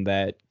become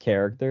that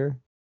character.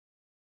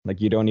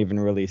 Like, you don't even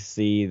really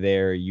see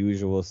their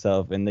usual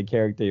self in the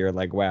character. You're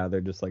like, wow,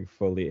 they're just like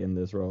fully in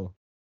this role.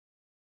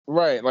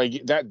 Right.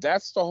 Like,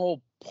 that's the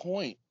whole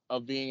point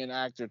of being an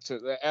actor,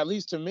 at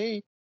least to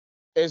me,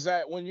 is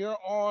that when you're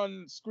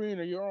on screen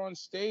or you're on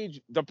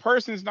stage, the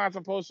person's not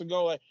supposed to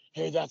go like,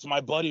 hey, that's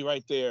my buddy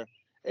right there.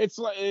 It's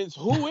like,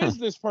 who is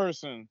this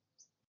person?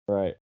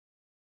 Right.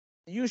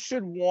 You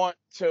should want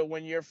to,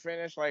 when you're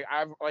finished, like,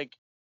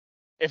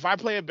 if I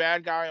play a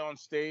bad guy on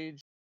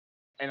stage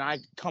and I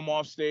come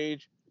off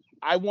stage,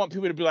 I want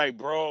people to be like,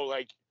 bro,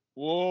 like,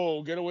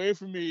 whoa, get away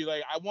from me.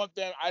 Like, I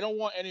don't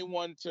want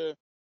anyone to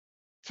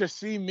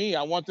see me.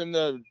 I want them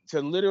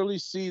to literally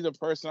see the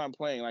person I'm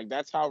playing. Like,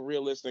 that's how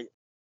realistic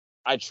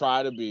I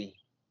try to be,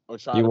 or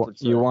try to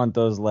portray. You want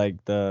those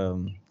like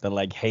the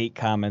like hate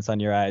comments on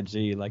your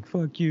IG, like,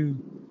 fuck you.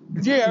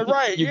 Yeah,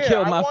 right. You yeah,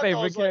 killed I my want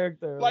favorite those,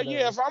 character. Like,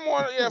 yeah, if I'm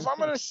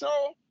on a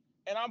show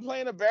and I'm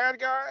playing a bad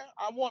guy,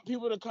 I want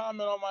people to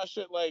comment on my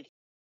shit like,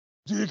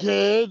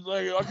 dickhead,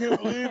 like, I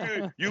can't believe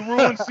it. You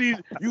ruined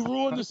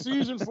the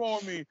season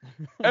for me.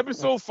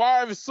 Episode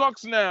 5, it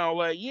sucks now.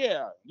 Like,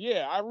 yeah,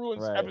 I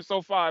ruined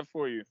episode 5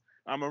 for you.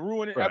 I'm gonna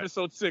ruin it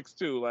episode 6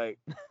 too. Like,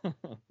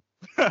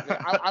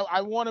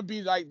 I want to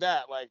be like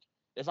that. Like,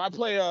 if I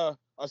play a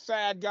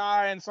sad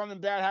guy and something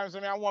bad happens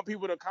to me, I want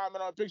people to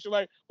comment on a picture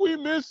like, we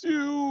miss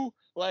you.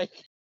 Like,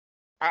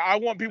 I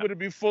want people to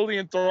be fully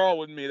enthralled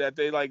with me, that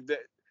they like that.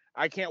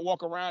 I can't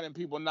walk around and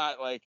people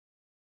not like,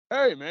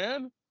 hey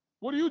man,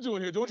 what are you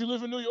doing here? Don't you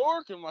live in New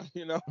York? And like,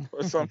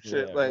 or some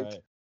shit. Like, right.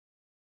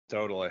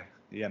 Totally.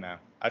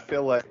 I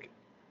feel like,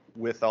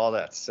 with all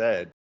that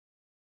said,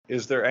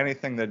 is there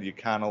anything that you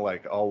kind of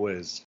like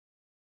always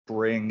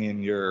bring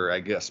in your,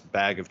 I guess,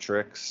 bag of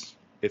tricks,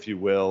 if you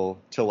will,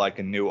 to like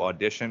a new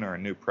audition or a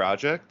new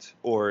project?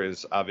 Or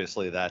is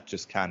obviously that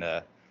just kind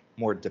of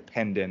more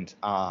dependent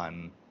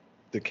on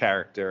the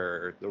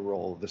character, the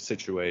role, the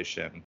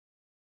situation?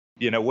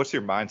 What's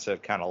your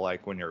mindset kind of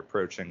like when you're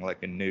approaching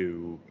like a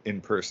new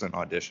in-person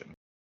audition?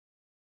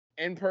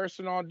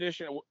 In-person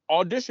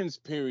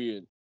auditions,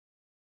 period.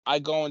 I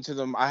go into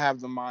them, I have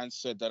the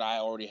mindset that I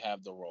already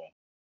have the role.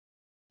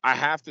 I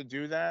have to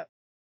do that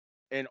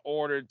in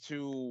order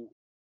to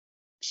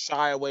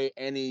shy away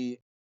any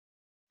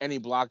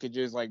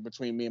blockages, like,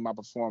 between me and my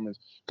performance.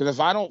 Because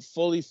if I don't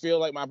fully feel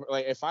like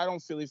if I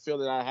don't fully feel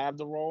that I have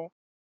the role,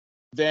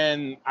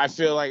 then I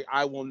feel like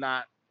I will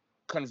not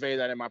convey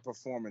that in my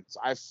performance.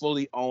 I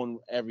fully own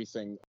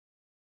everything.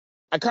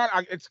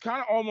 It's kind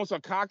of almost a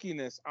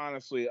cockiness,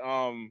 honestly.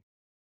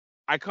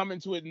 I come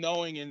into it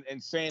knowing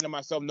and saying to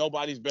myself,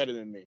 nobody's better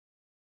than me.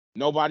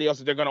 Nobody else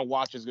that they're gonna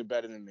watch is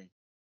better than me.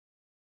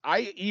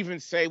 I even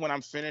say when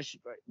I'm finished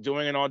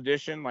doing an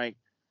audition, like,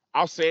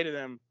 I'll say to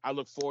them, I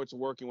look forward to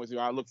working with you.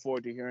 I look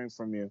forward to hearing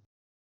from you.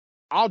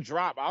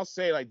 I'll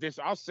say like this.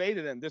 I'll say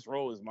to them, this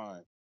role is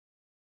mine.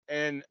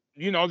 And,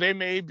 they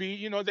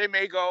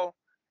may go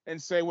and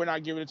say we're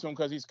not giving it to him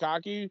because he's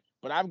cocky,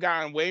 but I've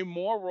gotten way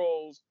more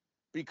roles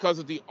because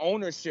of the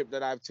ownership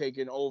that I've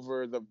taken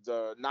over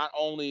the not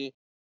only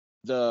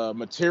the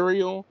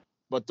material,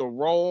 but the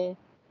role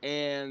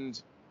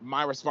and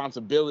my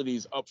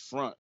responsibilities up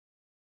front.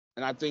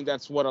 And I think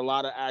that's what a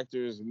lot of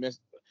actors miss,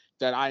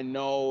 that I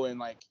know, and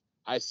like,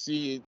 I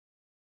see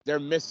they're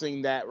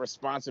missing that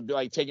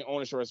responsibility, like taking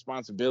ownership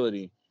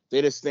responsibility.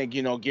 They just think,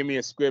 give me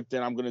a script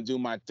and I'm gonna do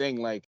my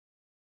thing. Like,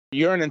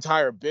 you're an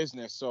entire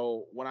business.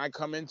 So when I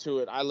come into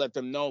it, I let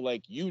them know,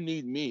 like, you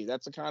need me.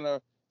 That's the kind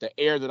of the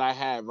air that I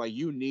have. Like,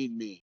 you need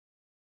me.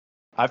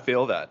 I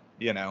feel that,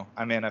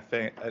 I mean, I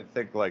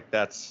think like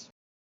that's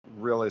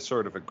really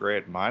sort of a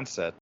great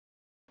mindset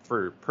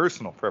for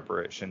personal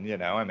preparation,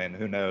 I mean,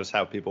 who knows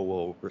how people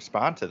will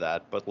respond to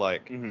that, but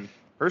like Mm-hmm.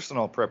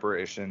 personal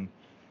preparation,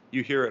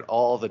 you hear it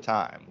all the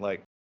time,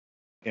 like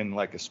in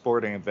like a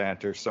sporting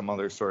event or some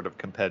other sort of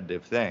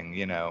competitive thing,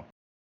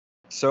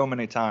 so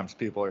many times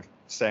people are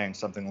saying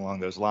something along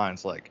those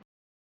lines like,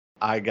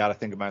 I got to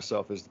think of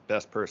myself as the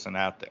best person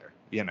out there,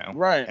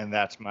 Right. and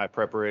that's my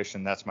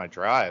preparation, that's my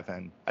drive.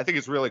 And I think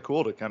it's really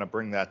cool to kind of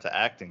bring that to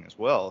acting as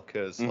well,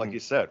 because like Mm-hmm. you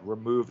said,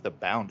 remove the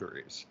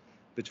boundaries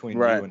between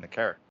you Right. and the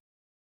character.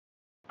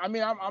 I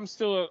mean, I'm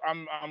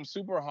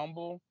super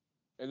humble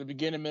at the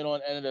beginning, middle,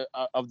 and end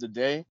of the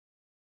day.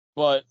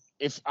 But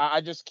if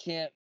I just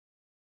can't,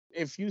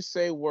 if you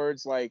say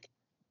words like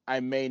I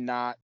may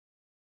not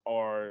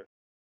or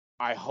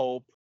I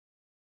hope,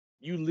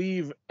 you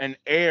leave an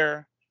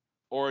air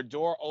or a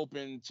door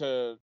open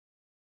to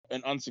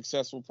an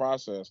unsuccessful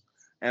process.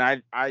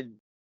 And I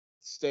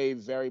stay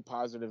very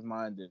positive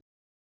minded.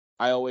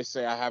 I always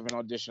say I have an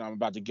audition, I'm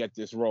about to get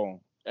this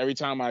role. Every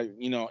time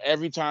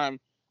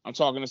I'm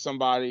talking to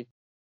somebody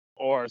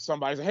or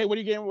somebody say, hey, what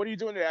are you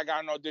doing today? I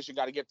got an audition,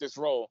 got to get this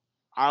role.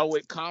 I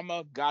always,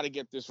 got to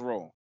get this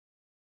role.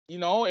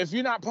 If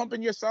you're not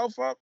pumping yourself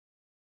up,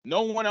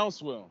 no one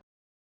else will.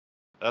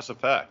 That's a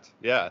fact.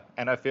 Yeah.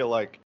 And I feel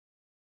like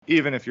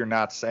even if you're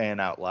not saying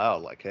out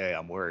loud, like, hey,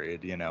 I'm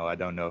worried, I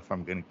don't know if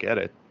I'm going to get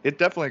it, it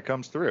definitely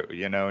comes through,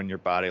 in your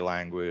body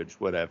language,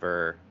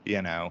 whatever,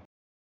 Like,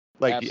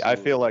 I feel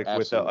Absolutely. like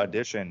with the Absolutely.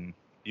 audition,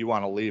 you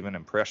want to leave an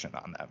impression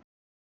on them.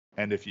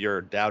 And if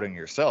you're doubting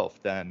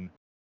yourself, then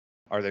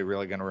are they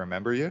really going to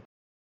remember you?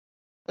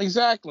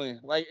 Exactly.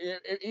 Like,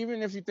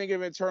 even if you think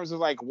of it in terms of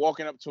like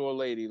walking up to a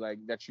lady like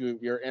that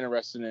you're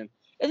interested in,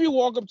 if you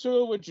walk up to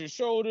her with your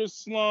shoulders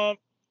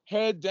slumped,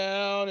 head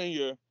down, and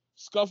you're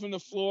scuffing the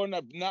floor,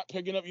 not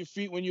picking up your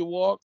feet when you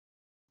walk,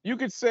 you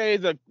could say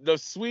the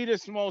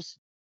sweetest, most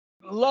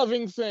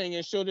loving thing,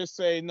 and she'll just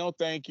say no,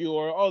 thank you,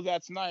 or oh,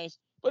 that's nice.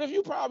 But if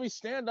you probably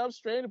stand up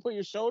straight and put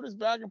your shoulders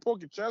back and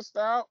poke your chest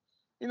out,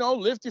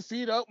 lift your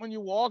feet up when you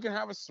walk and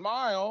have a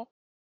smile,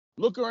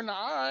 look her in the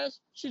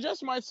eyes, she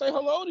just might say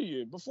hello to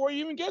you before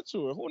you even get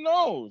to her. Who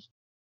knows?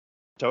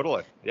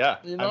 Totally. Yeah.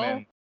 You I know?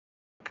 mean,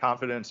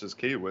 confidence is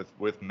key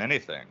with many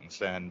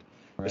things, and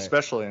Right.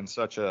 especially in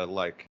such a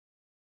like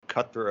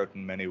cutthroat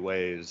in many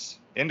ways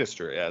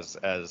industry as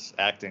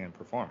acting and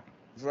performing.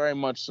 Very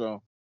much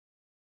so.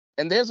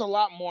 And there's a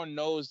lot more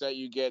no's that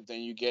you get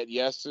than you get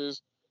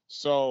yeses.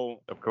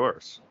 So Of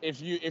course.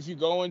 if you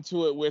go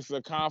into it with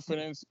the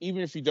confidence,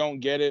 even if you don't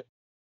get it,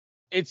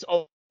 it's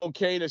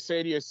okay to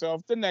say to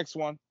yourself, the next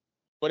one.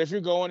 But if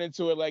you're going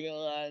into it like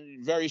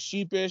very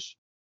sheepish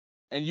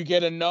and you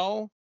get a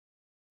no,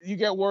 you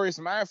get worried.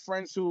 So I have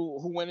friends who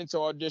went into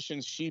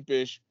auditions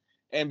sheepish,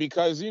 and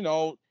because you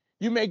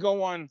may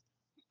go on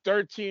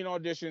 13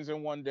 auditions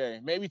in one day,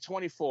 maybe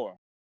 24,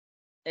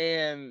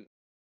 and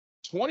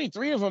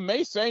 23 of them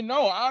may say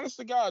no. Honest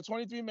to God,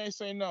 23 may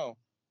say no.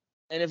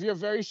 And if you're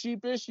very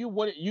sheepish,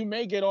 you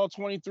may get all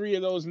 23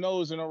 of those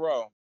no's in a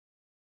row.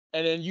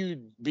 And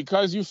then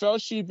because you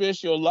felt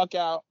sheepish, you'll luck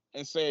out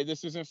and say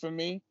this isn't for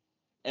me.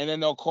 And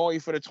then they'll call you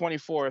for the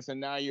 24th, and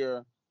now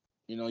you're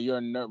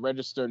a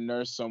registered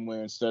nurse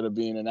somewhere instead of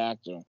being an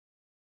actor,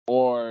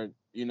 or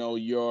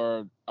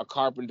you're a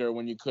carpenter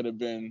when you could have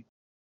been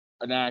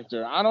an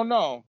actor. I don't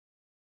know.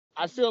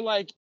 I feel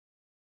like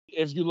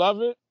if you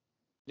love it,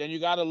 then you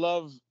gotta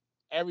love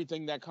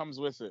everything that comes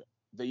with it.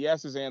 The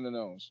yeses and the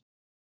nos.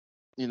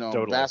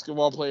 Totally.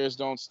 Basketball players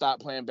don't stop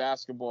playing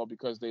basketball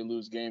because they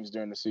lose games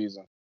during the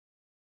season.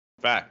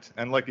 Fact.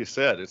 And like you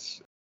said,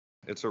 it's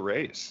a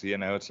race,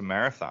 it's a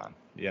marathon,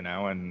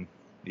 and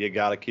you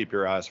got to keep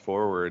your eyes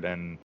forward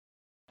and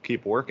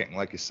keep working,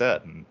 like you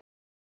said. And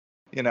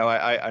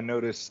I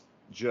noticed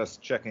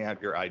just checking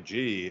out your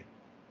IG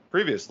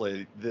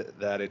previously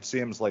that it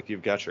seems like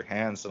you've got your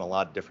hands in a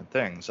lot of different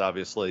things.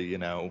 Obviously,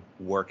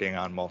 working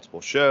on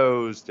multiple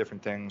shows,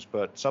 different things.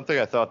 But something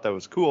I thought that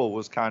was cool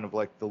was kind of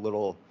like the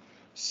little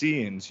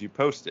scenes you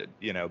posted,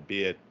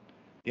 be it,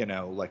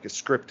 like a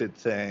scripted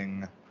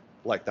thing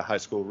like the high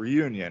school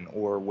reunion,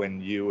 or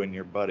when you and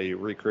your buddy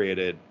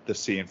recreated the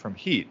scene from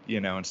Heat,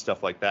 and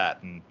stuff like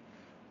that. And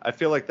I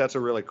feel like that's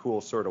a really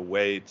cool sort of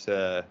way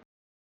to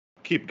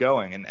keep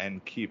going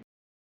and keep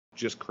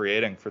just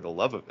creating for the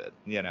love of it,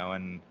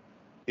 and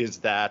is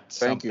that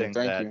Thank you. something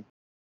Thank that you.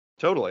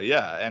 totally,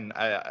 yeah. And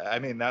I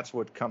mean, that's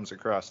what comes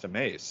across to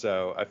me.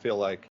 So I feel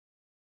like,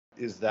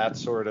 is that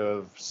sort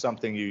of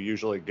something you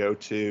usually go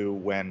to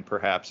when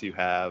perhaps you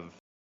have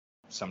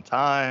some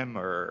time,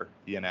 or,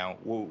 Yeah,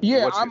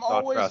 what's your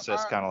thought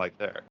process kind of like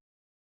there?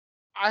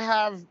 I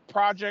have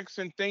projects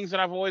and things that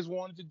I've always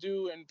wanted to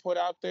do and put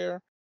out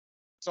there.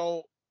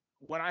 So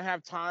when I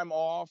have time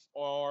off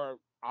or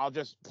I'll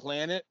just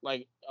plan it.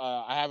 Like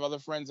I have other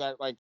friends that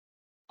like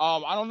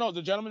I don't know,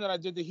 the gentleman that I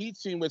did the Heat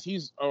scene with,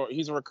 he's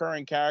a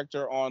recurring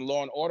character on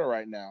Law and Order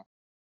right now,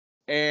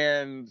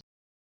 and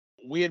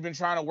we had been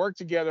trying to work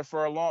together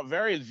for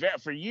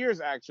for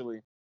years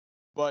actually.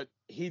 But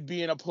he'd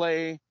be in a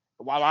play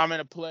while I'm in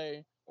a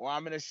play, or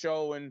I'm in a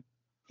show and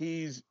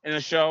he's in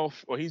a show,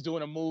 or he's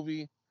doing a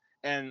movie,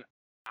 and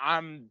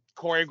I'm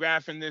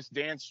choreographing this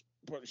dance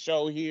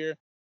show here.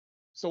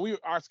 So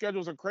our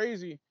schedules are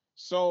crazy.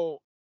 So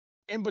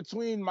in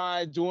between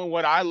my doing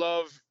what I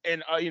love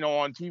and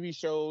on TV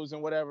shows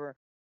and whatever,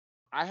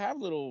 I have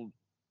little,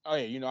 oh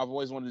yeah, I've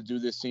always wanted to do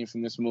this scene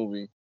from this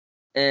movie,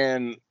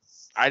 and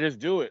I just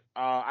do it.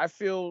 I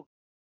feel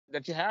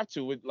that you have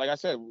to, with, like I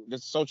said, with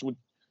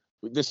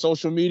this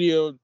social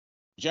media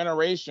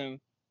generation,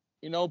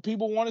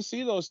 people want to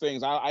see those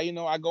things.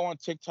 I go on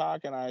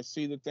TikTok and I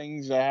see the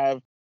things that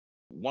have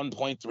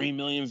 1.3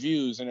 million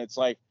views, and it's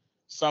like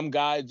some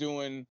guy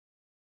doing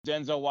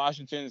Denzel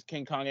Washington's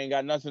King Kong Ain't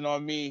Got Nothing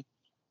on Me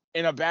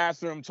in a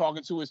bathroom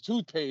talking to his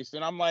toothpaste,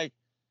 and I'm like,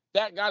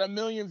 that got 1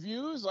 million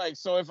views. Like,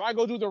 so if I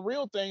go do the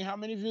real thing, how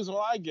many views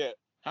will I get?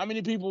 How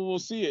many people will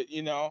see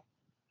it?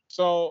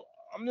 So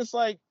I'm just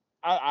like,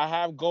 I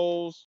have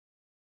goals.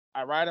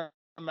 I write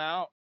them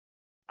out.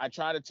 I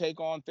try to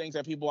take on things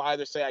that people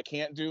either say I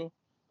can't do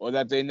or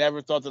that they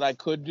never thought that I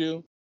could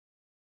do.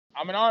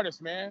 I'm an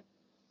artist, man,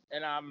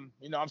 and I'm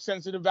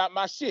sensitive about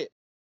my shit.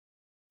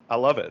 I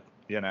love it.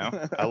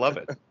 I love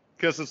it.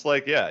 Because it's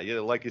like, yeah,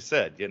 like you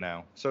said,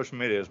 social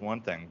media is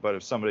one thing, but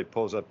if somebody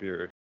pulls up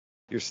your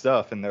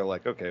stuff and they're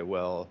like, okay,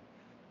 well,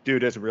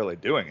 dude isn't really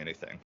doing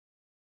anything,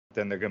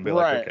 then they're gonna be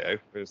like, okay,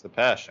 where's the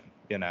passion?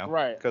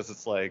 Right. Because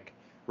it's like,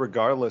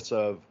 regardless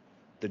of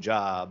the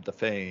job, the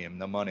fame,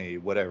 the money,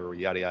 whatever,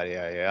 yada yada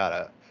yada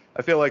yada,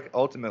 I feel like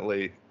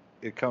ultimately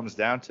it comes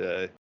down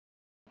to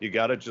you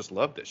gotta just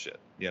love this shit,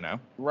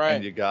 Right.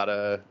 And you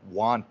gotta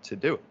want to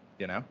do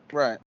it,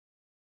 Right.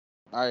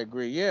 I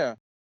agree. Yeah.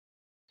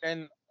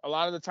 And a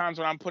lot of the times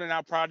when I'm putting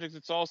out projects,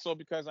 it's also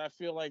because I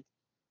feel like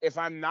if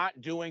I'm not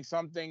doing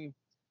something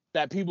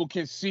that people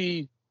can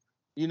see,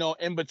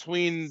 in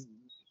between,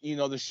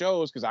 the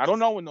shows, because I don't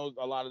know when a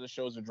lot of the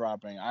shows are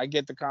dropping. I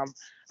get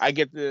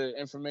the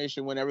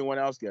information when everyone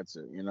else gets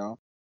it.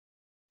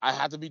 I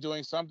have to be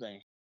doing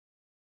something.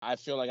 I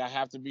feel like I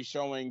have to be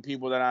showing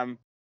people that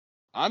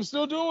I'm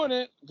still doing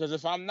it, because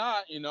if I'm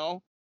not,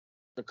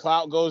 the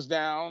clout goes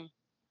down,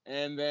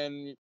 and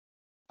then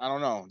I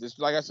don't know. This,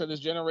 like I said, this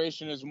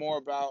generation is more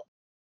about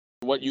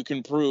what you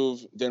can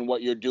prove than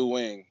what you're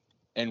doing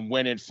and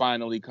when it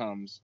finally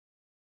comes.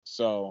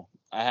 So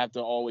I have to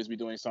always be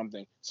doing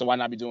something. So why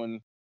not be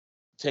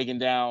taking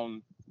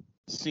down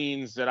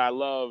scenes that I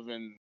love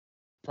and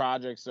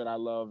projects that I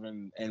love,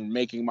 and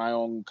making my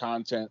own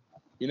content?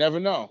 You never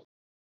know.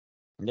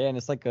 Yeah, and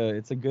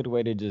it's a good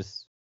way to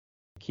just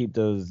keep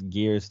those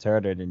gears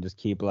started and just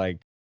keep like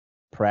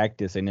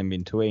practicing in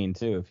between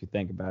too, if you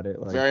think about it.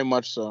 Like, Very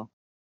much so.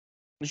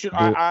 You should. do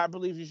I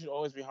believe you should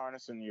always be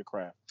harnessing your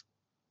craft.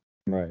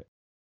 right.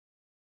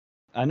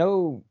 I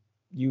know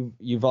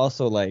you've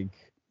also like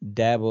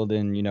dabbled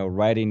in,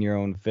 writing your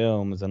own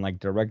films and like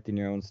directing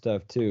your own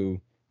stuff too.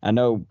 I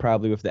know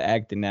probably with the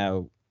acting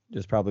now,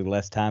 there's probably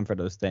less time for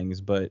those things,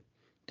 but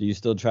do you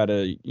still try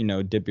to,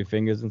 dip your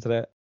fingers into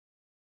that?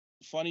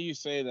 Funny you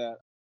say that.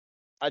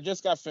 I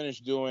just got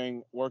finished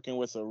working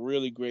with a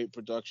really great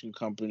production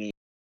company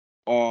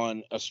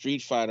on a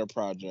Street Fighter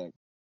project,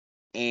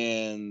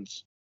 and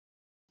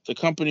the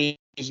company's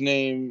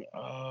name,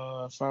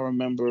 if I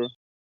remember,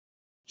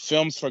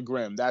 Films for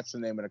Grimm. That's the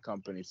name of the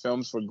company.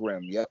 Films for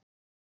Grimm. Yep.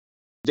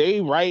 They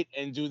write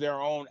and do their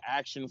own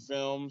action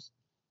films,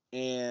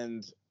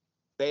 and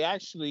they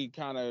actually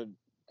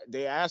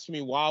they asked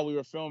me while we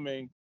were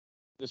filming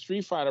the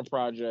Street Fighter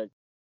project,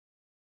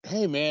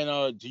 "Hey man,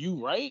 do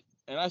you write?"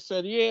 And I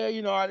said, "Yeah,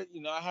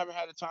 I haven't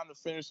had the time to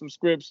finish some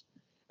scripts."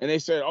 And they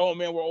said, "Oh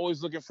man, we're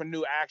always looking for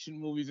new action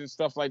movies and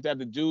stuff like that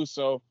to do.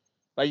 So,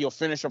 like, you'll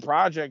finish a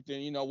project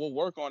and we'll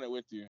work on it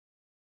with you."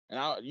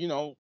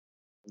 And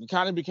we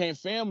kind of became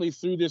family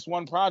through this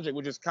one project,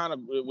 which is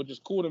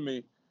cool to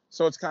me.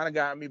 So it's kind of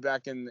got me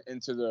back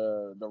into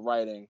the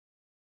writing.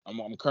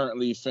 I'm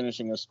currently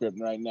finishing a script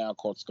right now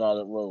called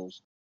Scarlet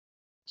Rose.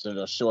 It's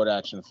a short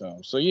action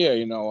film. So yeah,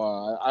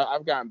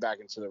 I've gotten back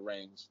into the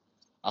rings.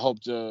 I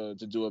hope to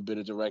do a bit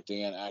of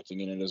directing and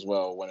acting in it as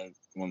well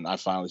when I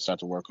finally start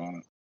to work on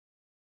it.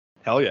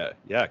 Hell yeah,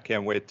 yeah!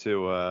 Can't wait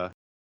to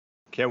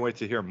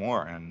hear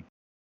more. And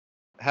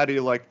how do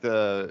you like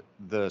the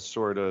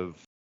sort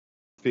of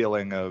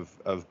feeling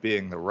of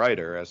being the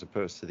writer as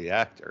opposed to the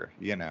actor?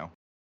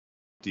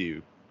 Do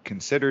you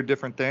consider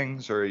different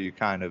things, or are you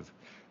kind of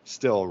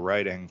still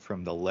writing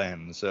from the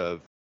lens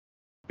of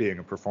being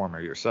a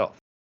performer yourself?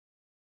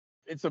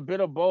 It's a bit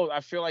of both. I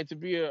feel like to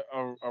be a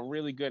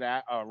really good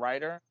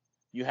writer,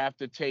 you have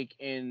to take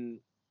in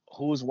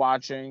who's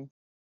watching,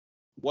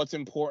 what's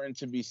important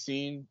to be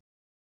seen.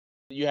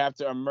 You have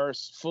to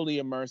fully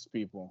immerse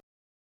people.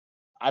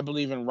 I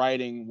believe in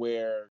writing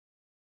where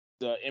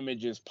the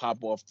images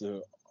pop off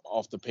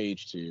the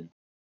page to you.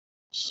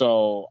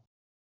 So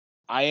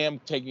I am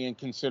taking in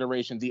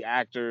consideration the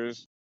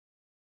actors.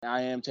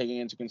 I am taking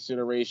into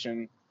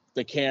consideration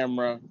the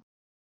camera.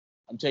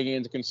 I'm taking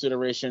into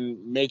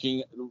consideration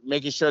making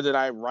sure that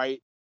I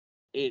write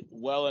it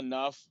well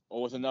enough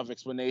or with enough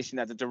explanation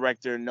that the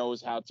director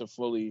knows how to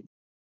fully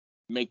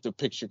make the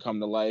picture come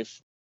to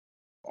life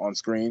on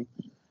screen.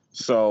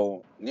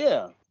 So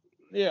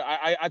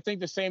I think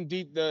the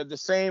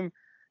same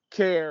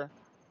care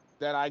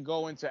that I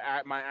go into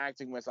my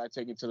acting with, I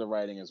take it to the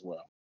writing as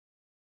well.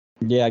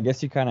 Yeah, I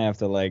guess you kind of have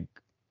to like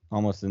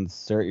almost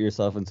insert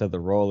yourself into the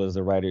role as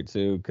a writer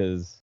too,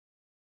 because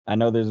I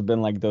know there's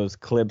been like those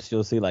clips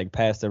you'll see like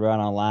passed around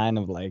online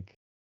of like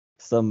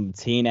some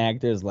teen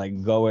actors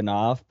like going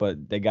off,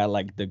 but they got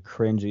like the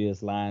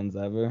cringiest lines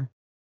ever,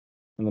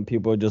 and then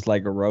people are just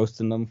like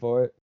roasting them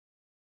for it.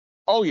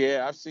 Oh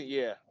yeah, I've seen.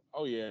 Yeah,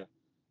 oh yeah.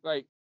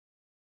 Like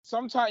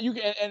sometimes you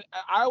can, and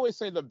I always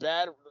say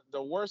the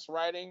worst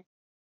writing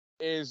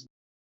is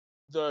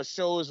the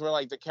shows where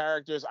like the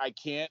characters I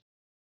can't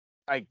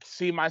like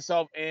see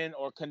myself in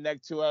or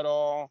connect to at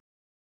all.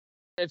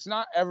 It's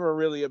not ever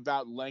really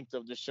about length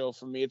of the show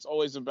for me. It's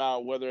always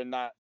about whether or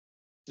not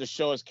the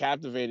show has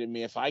captivated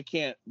me. If I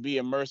can't be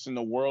immersed in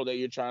the world that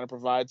you're trying to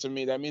provide to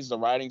me, that means the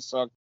writing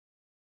sucked,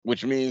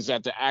 which means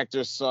that the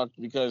actors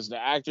sucked because the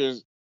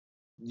actors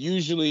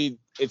usually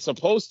it's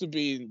supposed to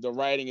be the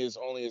writing is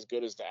only as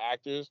good as the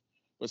actors,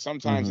 but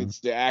sometimes Mm-hmm. it's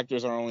the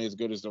actors are only as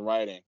good as the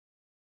writing.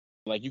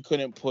 Like you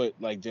couldn't put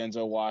like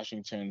Denzel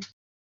Washington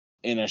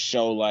in a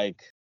show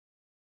like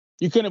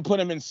you couldn't put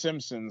him in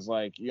Simpsons.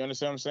 Like you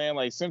understand what I'm saying?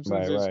 Like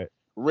Simpsons Right, is right.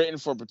 written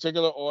for a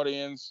particular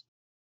audience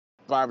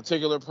by a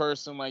particular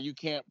person. Like you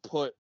can't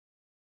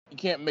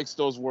mix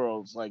those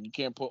worlds. Like you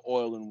can't put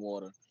oil in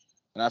water.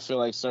 And I feel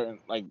like certain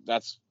like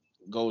that's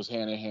goes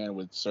hand in hand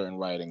with certain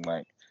writing.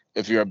 Like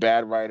if you're a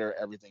bad writer,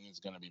 everything is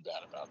gonna be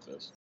bad about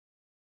this.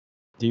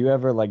 Do you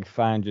ever like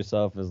find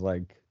yourself as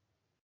like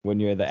when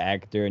you're the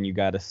actor and you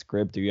got a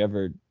script? Do you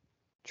ever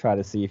try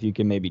to see if you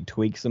can maybe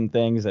tweak some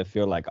things that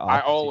feel like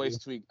I off to always you?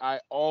 tweak. I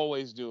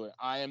always do it.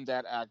 I am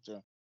that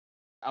actor.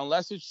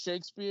 Unless it's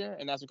Shakespeare,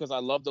 and that's because I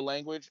love the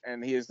language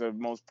and he is the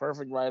most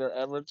perfect writer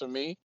ever to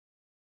me.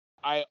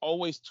 I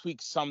always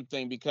tweak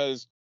something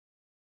because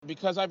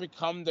I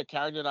become the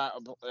character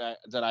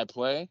that I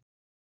play.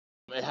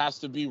 It has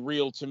to be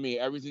real to me.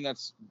 Everything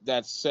that's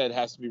said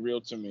has to be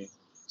real to me.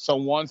 So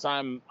once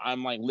I'm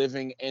like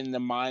living in the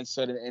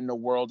mindset and in the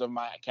world of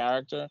my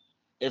character,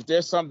 if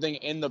there's something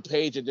in the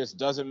page that just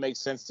doesn't make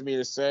sense to me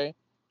to say,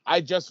 I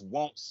just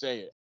won't say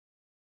it.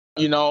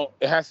 You know,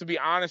 it has to be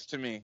honest to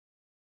me.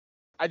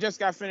 I just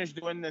got finished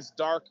doing this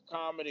dark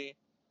comedy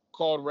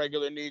called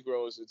Regular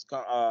Negroes.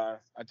 I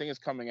think it's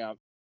coming out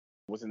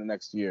within the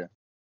next year.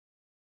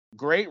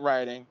 Great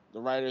writing. The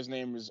writer's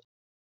name is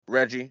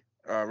Reggie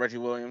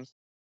Williams.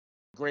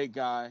 Great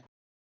guy,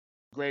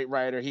 great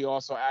writer. He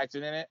also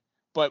acted in it.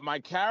 But my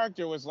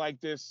character was like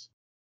this.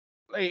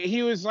 Like,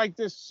 he was like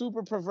this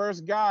super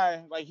perverse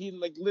guy. Like he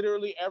like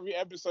literally every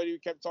episode he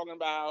kept talking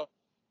about how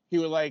he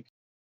would like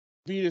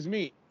beat his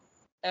meat.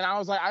 And I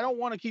was like, I don't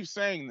want to keep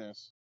saying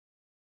this.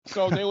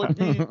 So they would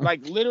be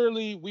like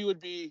literally we would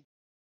be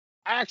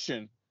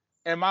action.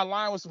 And my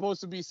line was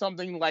supposed to be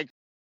something like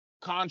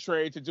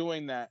contrary to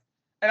doing that.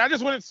 And I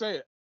just wouldn't say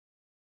it.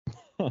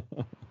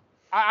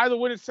 I either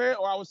wouldn't say it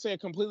or I would say a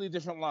completely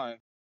different line.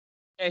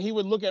 And he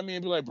would look at me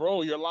and be like,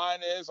 "Bro, your line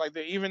is like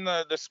even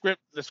the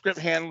script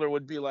handler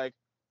would be like,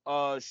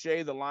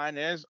 Shay, the line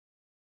is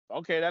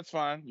okay. That's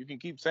fine. You can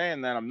keep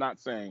saying that. I'm not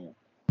saying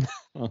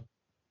it."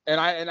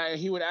 And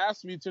he would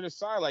ask me to the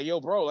side like, "Yo,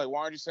 bro, like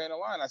why aren't you saying the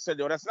line?" I said,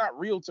 "Yo, that's not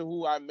real to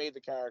who I made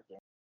the character.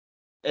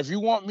 If you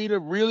want me to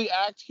really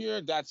act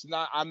here,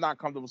 I'm not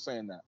comfortable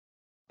saying that.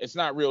 It's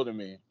not real to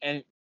me."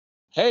 And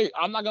hey,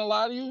 I'm not gonna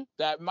lie to you.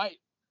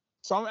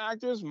 Some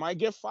actors might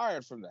get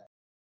fired from that.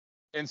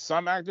 And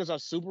some actors are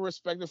super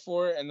respected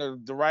for it, and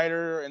the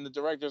writer and the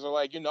directors are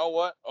like, you know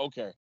what?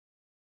 Okay,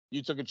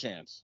 you took a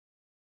chance.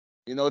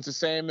 You know, it's the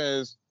same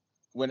as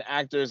when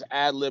actors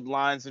ad lib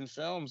lines in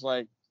films.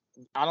 Like,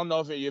 I don't know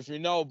if you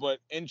know, but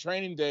in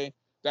Training Day,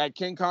 that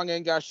King Kong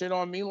ain't got shit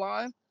on me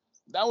line,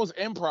 that was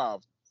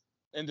improv,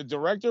 and the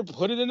director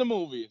put it in the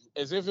movie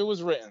as if it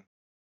was written.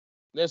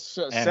 There's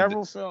And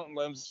several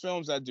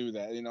films that do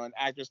that, you know, and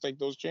actors take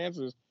those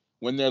chances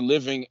when they're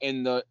living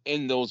in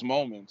those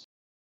moments.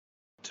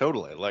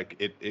 totally, like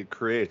it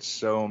creates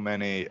so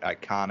many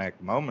iconic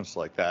moments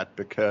like that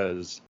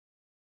because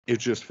it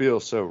just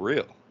feels so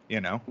real, you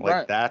know? Like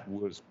Right. that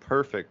was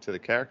perfect to the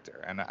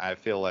character. And I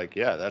feel like,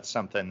 yeah, that's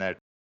something that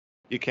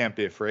you can't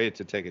be afraid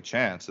to take a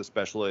chance,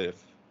 especially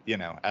if, you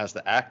know, as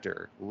the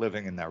actor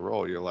living in that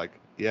role, you're like,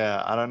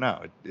 yeah, I don't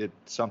know. It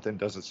something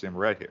doesn't seem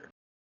right here.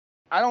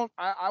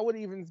 I would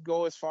even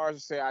go as far as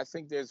to say I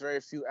think there's very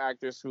few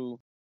actors who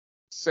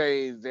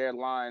say their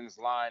lines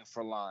line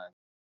for line.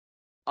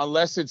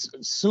 Unless it's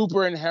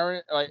super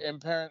inherent, like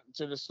inherent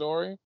to the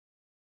story.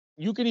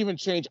 You can even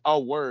change a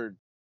word.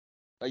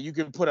 Like you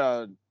can put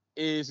a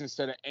is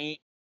instead of ain't.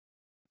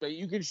 But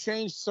you can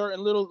change certain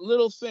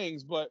little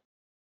things. But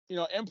you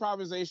know,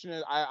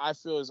 improvisation I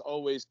feel is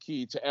always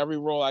key to every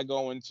role I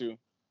go into.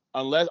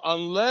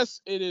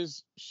 unless it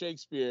is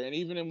Shakespeare, and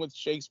even with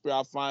Shakespeare,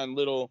 I'll find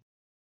little.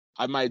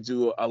 I might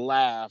do a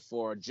laugh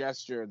or a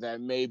gesture that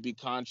may be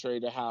contrary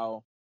to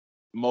how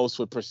most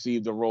would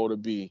perceive the role to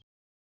be,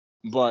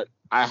 but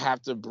I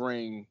have to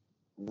bring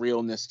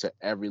realness to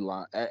every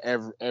line,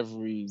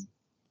 every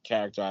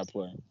character I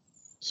play.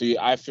 See,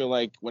 I feel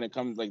like when it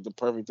comes, like, the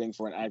perfect thing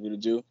for an actor to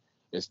do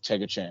is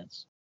take a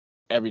chance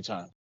every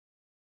time.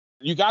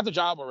 You got the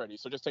job already,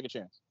 so just take a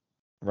chance.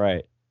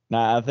 Right.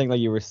 Now, I think like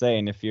you were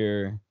saying, if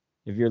you're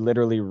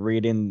literally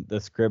reading the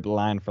script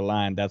line for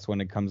line, that's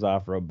when it comes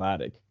off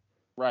robotic.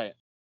 Right.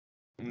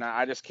 Nah,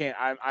 I just can't.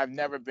 I've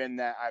never been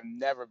that. I've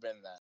never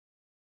been that.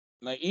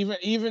 Like,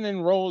 even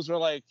in roles where,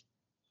 like,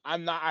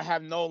 I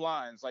have no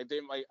lines. Like, they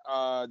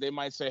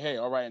might say, hey,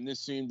 all right, in this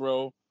scene,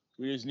 bro,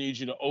 we just need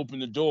you to open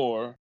the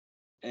door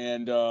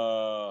and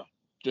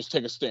just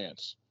take a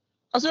stance.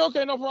 I say,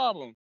 okay, no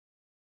problem.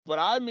 But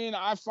I mean,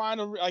 I find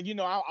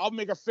I'll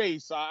make a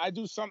face. I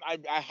do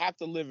something. I have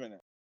to live in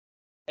it.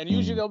 And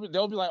usually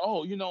they'll be like,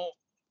 oh,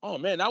 oh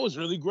man, that was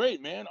really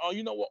great, man. Oh,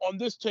 on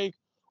this take,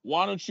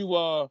 why don't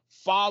you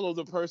follow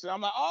the person?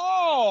 I'm like,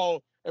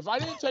 oh, if I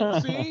didn't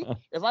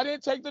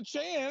take the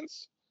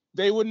chance,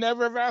 they would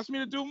never have asked me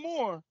to do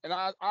more. And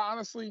I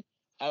honestly,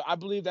 I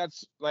believe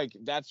that's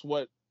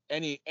what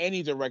any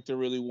director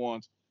really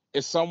wants,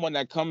 is someone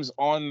that comes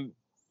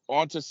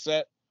onto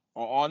set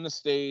or on the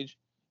stage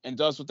and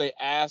does what they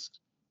ask,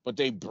 but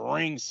they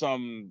bring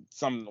some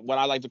what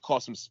I like to call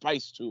some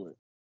spice to it.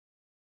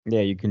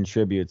 Yeah, you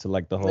contribute to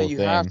like the whole You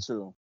thing.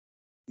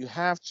 You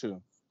have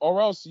to,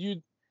 or else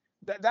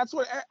that's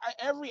what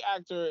every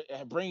actor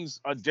brings,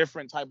 a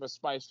different type of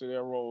spice to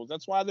their roles.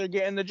 That's why they're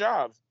getting the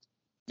job.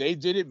 They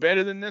did it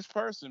better than this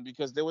person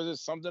because there was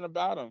just something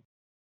about them.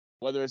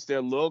 Whether it's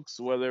their looks,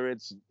 whether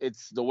it's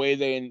the way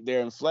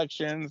their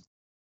inflections,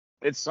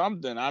 it's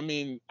something. I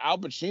mean, Al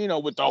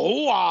Pacino with the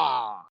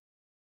hoo-ah.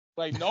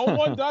 Like, no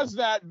one does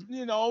that,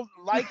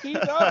 like he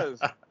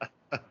does.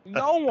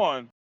 No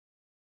one.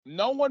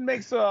 No one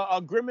makes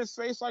a grimace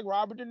face like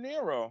Robert De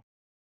Niro.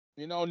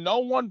 No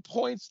one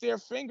points their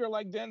finger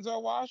like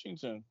Denzel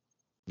Washington.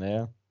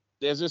 Yeah.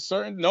 There's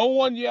no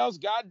one yells,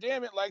 God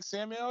damn it, like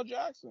Samuel L.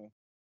 Jackson.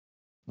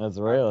 That's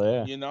real,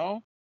 yeah.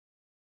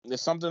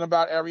 There's something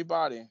about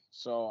everybody.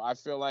 So I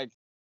feel like,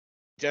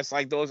 just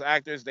like those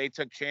actors, they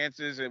took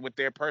chances with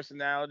their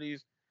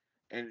personalities.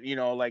 And,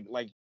 like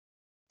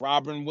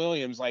Robin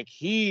Williams, like,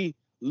 he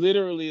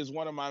literally is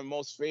one of my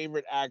most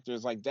favorite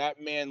actors. Like,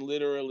 that man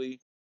literally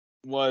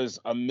was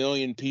a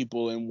million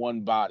people in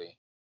one body.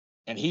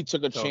 And he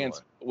took a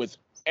chance with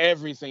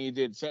everything he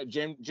did.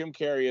 Jim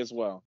Carrey as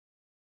well.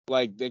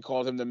 Like, they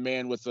called him the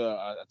man with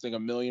I think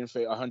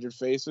 100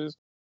 faces.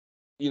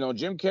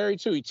 Jim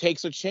Carrey too. He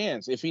takes a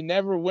chance. If he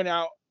never went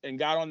out and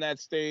got on that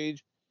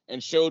stage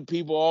and showed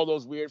people all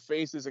those weird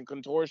faces and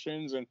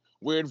contortions and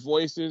weird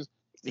voices,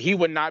 he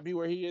would not be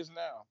where he is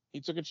now. He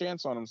took a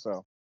chance on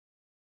himself.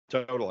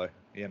 Totally.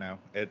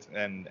 It's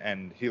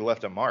and he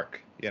left a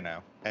mark.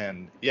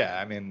 And yeah,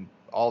 I mean,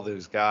 all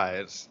those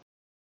guys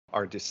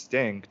are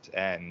distinct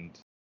and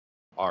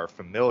are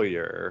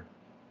familiar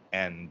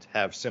and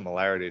have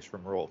similarities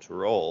from role to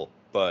role,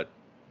 but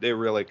they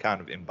really kind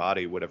of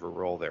embody whatever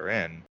role they're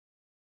in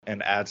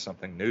and add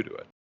something new to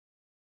it,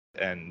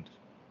 and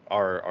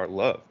are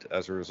loved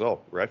as a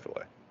result,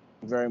 rightfully.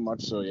 Very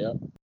much so, yeah.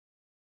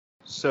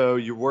 So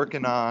you're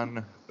working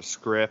on a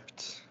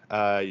script,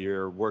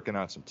 you're working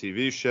on some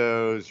TV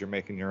shows, you're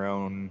making your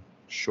own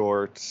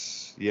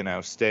shorts,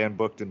 staying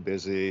booked and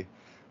busy.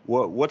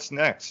 What's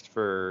next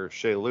for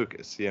Shea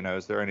Lucas?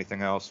 Is there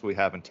anything else we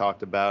haven't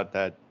talked about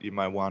that you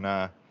might want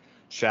to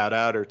shout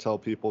out or tell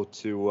people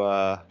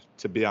to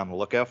be on the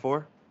lookout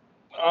for?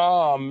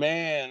 Oh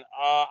man,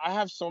 I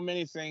have so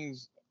many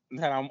things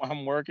that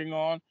I'm working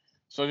on.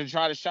 So to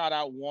try to shout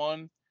out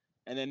one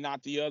and then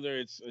not the other,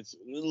 it's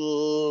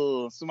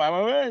somebody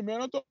like, hey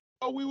man, I thought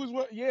we was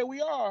what? Yeah,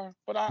 we are.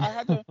 But I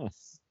had to.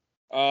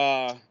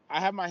 I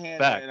have my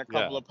hand in a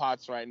couple of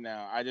pots right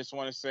now. I just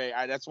want to say,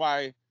 that's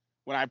why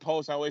when I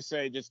post, I always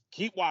say, just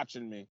keep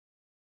watching me,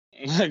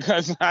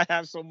 because I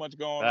have so much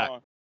going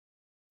on.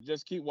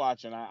 Just keep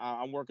watching.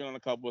 I'm working on a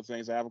couple of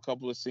things. I have a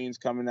couple of scenes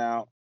coming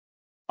out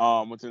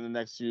within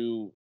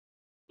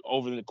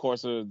over the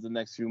course of the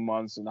next few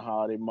months, in the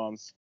holiday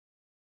months.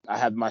 I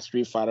have my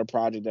Street Fighter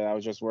project that I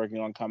was just working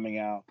on coming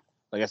out.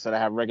 Like I said, I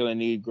have Regular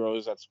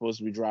Negroes that's supposed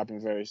to be dropping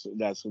within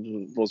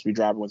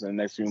the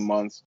next few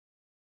months.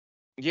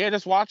 Yeah,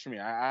 just watch me.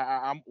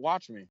 I'm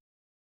watch me.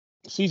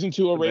 Season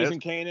 2 of Raising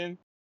Kanan.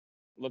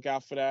 Look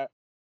out for that.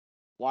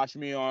 Watch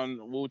me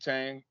on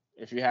Wu-Tang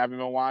if you haven't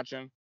been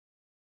watching.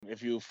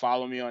 If you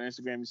follow me on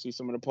Instagram, you see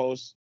some of the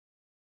posts.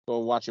 Go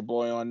watch your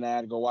boy on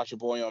that. Go watch your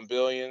boy on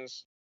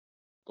Billions.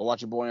 Go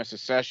watch your boy on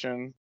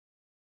Succession.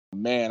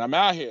 Man, I'm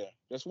out here.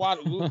 Just watch.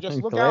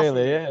 Just look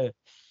Clearly, out for me. Yeah.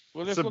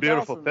 Well, it's a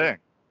beautiful thing.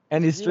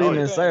 Any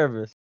streaming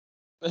service.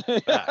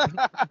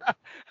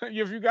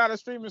 If you got a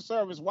streaming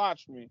service,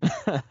 watch me.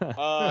 If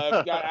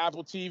you got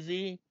Apple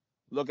TV,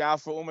 look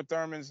out for Uma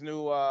Thurman's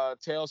new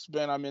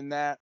Tailspin. I'm in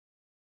that.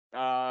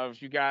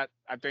 If you got,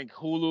 I think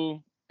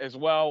Hulu as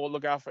well. We'll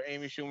look out for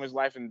Amy Schumer's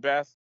Life and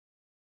Beth.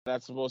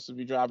 That's supposed to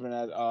be dropping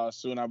at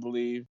soon, I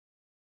believe.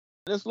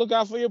 Just look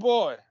out for your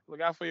boy.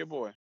 Look out for your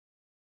boy.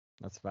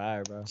 That's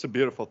fire, bro. It's a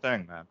beautiful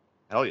thing, man.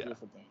 Hell yeah.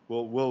 Beautiful thing.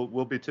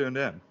 We'll be tuned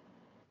in.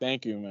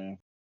 Thank you, man.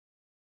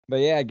 But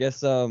yeah, I guess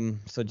so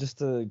just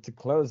to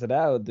close it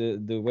out,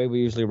 the way we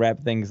usually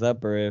wrap things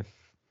up, or if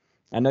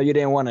I know you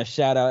didn't want to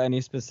shout out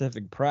any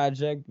specific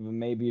project, but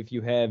maybe if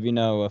you have,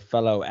 a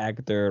fellow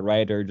actor,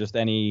 writer, just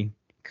any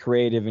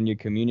creative in your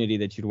community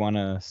that you'd want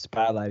to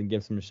spotlight and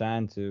give some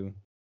shine to.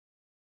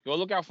 Go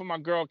look out for my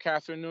girl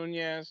Catherine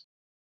Nunez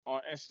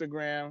on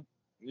Instagram.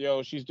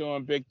 Yo, she's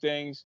doing big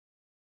things.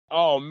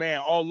 Oh man,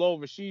 all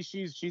over. She's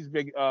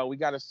big. We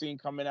got a scene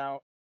coming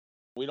out.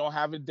 We don't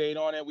have a date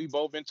on it. We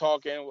both been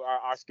talking.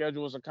 Our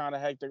schedules are kind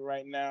of hectic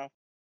right now.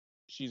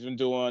 She's been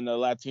doing the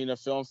Latina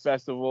Film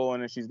Festival,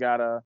 and then she's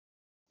got a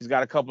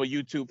couple of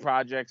YouTube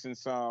projects and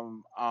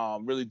some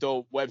really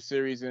dope web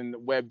series and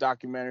web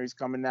documentaries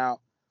coming out,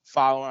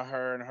 following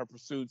her and her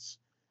pursuits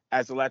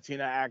as a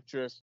Latina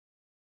actress.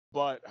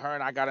 But her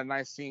and I got a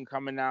nice scene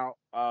coming out.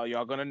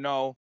 Y'all gonna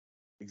know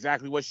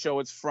exactly what show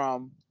it's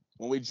from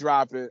when we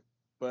drop it.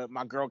 But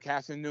my girl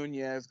Catherine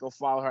Nunez, go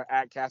follow her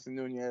at Catherine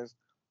Nunez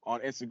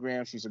on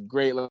Instagram. She's a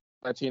great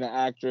Latina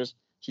actress.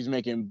 She's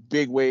making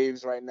big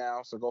waves right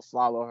now, so go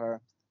follow her.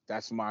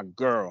 That's my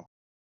girl.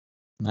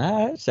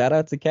 All right, shout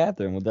out to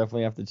Catherine. We'll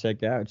definitely have to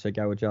check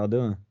out what y'all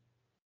doing.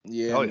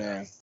 Yeah, Oh,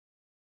 man.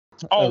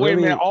 yeah. Oh, wait a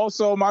really- minute.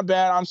 Also, my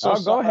bad. I'm so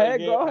sorry. Go ahead,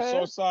 Gabe. go I'm ahead.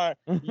 so sorry.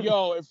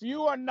 Yo, if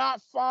you are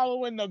not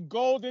following the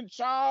Golden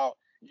Child,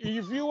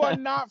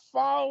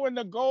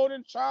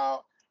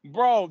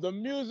 bro, the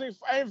music.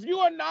 If you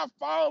are not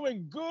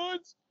following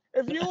Goods,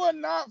 if you're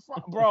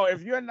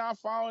not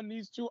following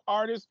these two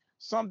artists,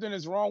 something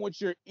is wrong with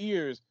your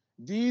ears.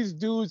 These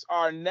dudes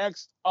are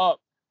next up.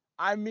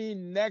 I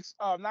mean, next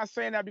up. I'm not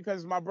saying that because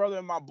it's my brother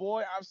and my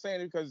boy. I'm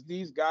saying it because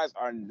these guys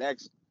are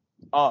next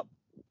up.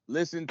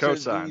 Listen to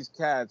Cosign. these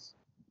cats.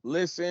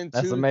 Listen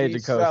That's to a major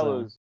these cosign.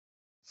 fellas.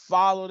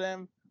 Follow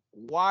them.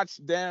 Watch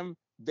them.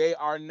 They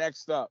are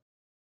next up.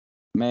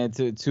 Man,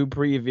 two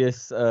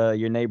previous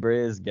Your Neighbor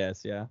Is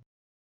guests, yeah.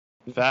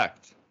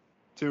 Fact.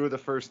 2 of the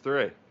first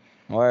 3.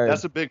 Word.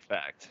 That's a big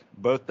fact.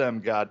 Both them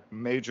got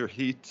major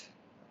heat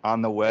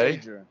on the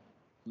way.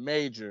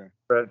 Major.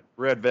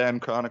 Red Van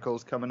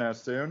Chronicles coming out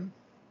soon.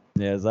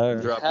 Yes, sir.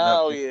 Dropping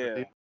Hell up.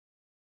 yeah.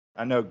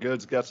 I know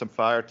Goods got some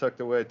fire tucked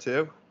away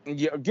too.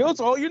 Yeah, Goods.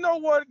 Oh, you know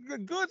what?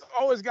 Goods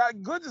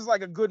is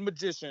like a good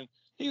magician.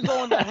 He's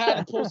on the hat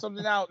and pull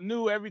something out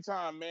new every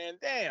time, man.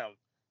 Damn.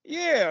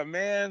 Yeah,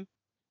 man.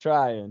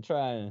 Trying.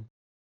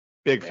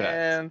 Big fact.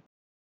 Man.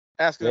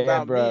 Asking Yeah,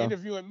 about bro. me,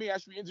 interviewing me. I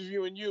should be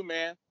interviewing you,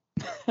 man.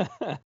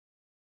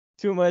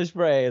 Too much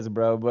praise,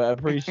 bro, but I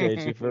appreciate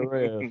you for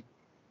real.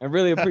 I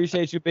really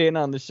appreciate you being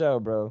on the show,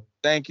 bro.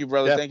 Thank you,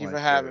 brother. Thank you for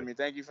Definitely, having dude. me.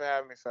 Thank you for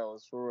having me,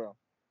 fellas. For real.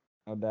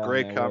 No doubt,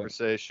 Great man.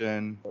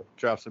 conversation.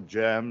 Drop some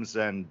gems,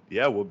 and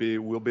yeah, we'll be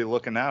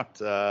looking out.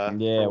 Yeah, for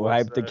we're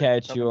what's, hyped to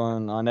catch coming. you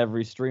on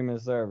every streaming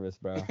service,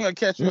 bro. I'll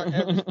catch you on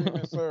every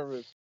streaming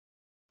service.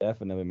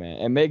 Definitely, man.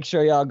 And make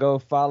sure y'all go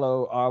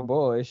follow our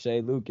boy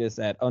Shay Lucas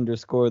at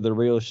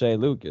 _the_real Shay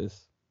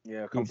Lucas.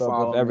 Yeah, come Keep up with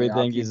follow everything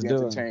me. I'll keep he's you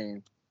doing.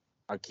 entertained.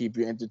 I'll keep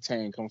you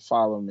entertained. Come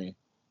follow me.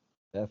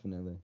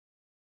 Definitely.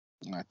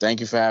 All right, thank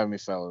you for having me,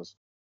 fellas.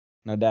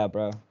 No doubt,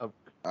 bro. All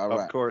Of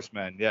right. course,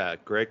 man. Yeah,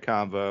 great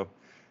convo.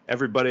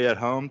 Everybody at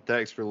home,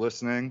 thanks for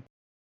listening.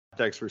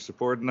 Thanks for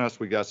supporting us.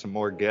 We got some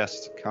more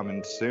guests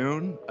coming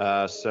soon.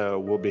 So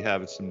we'll be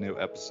having some new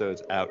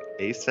episodes out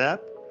ASAP.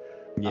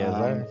 Yes,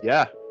 sir.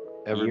 Yeah.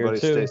 Everybody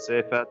Year 2.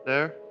 stay safe out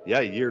there. Yeah,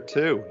 year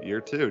two.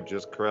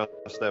 Just crossed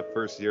that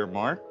first year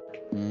mark.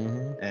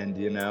 Mm-hmm. And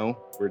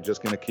we're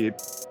just gonna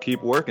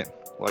keep working,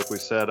 like we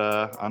said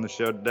on the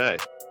show today.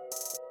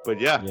 But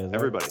yeah, Yes, sir.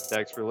 everybody,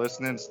 thanks for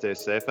listening. Stay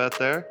safe out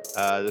there.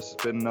 This has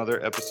been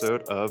another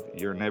episode of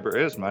Your Neighbor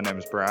Is. My name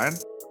is Brian.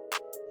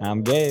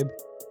 I'm Gabe.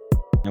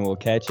 And we'll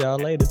catch y'all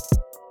later.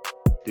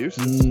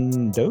 Deuces.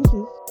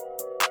 Doses.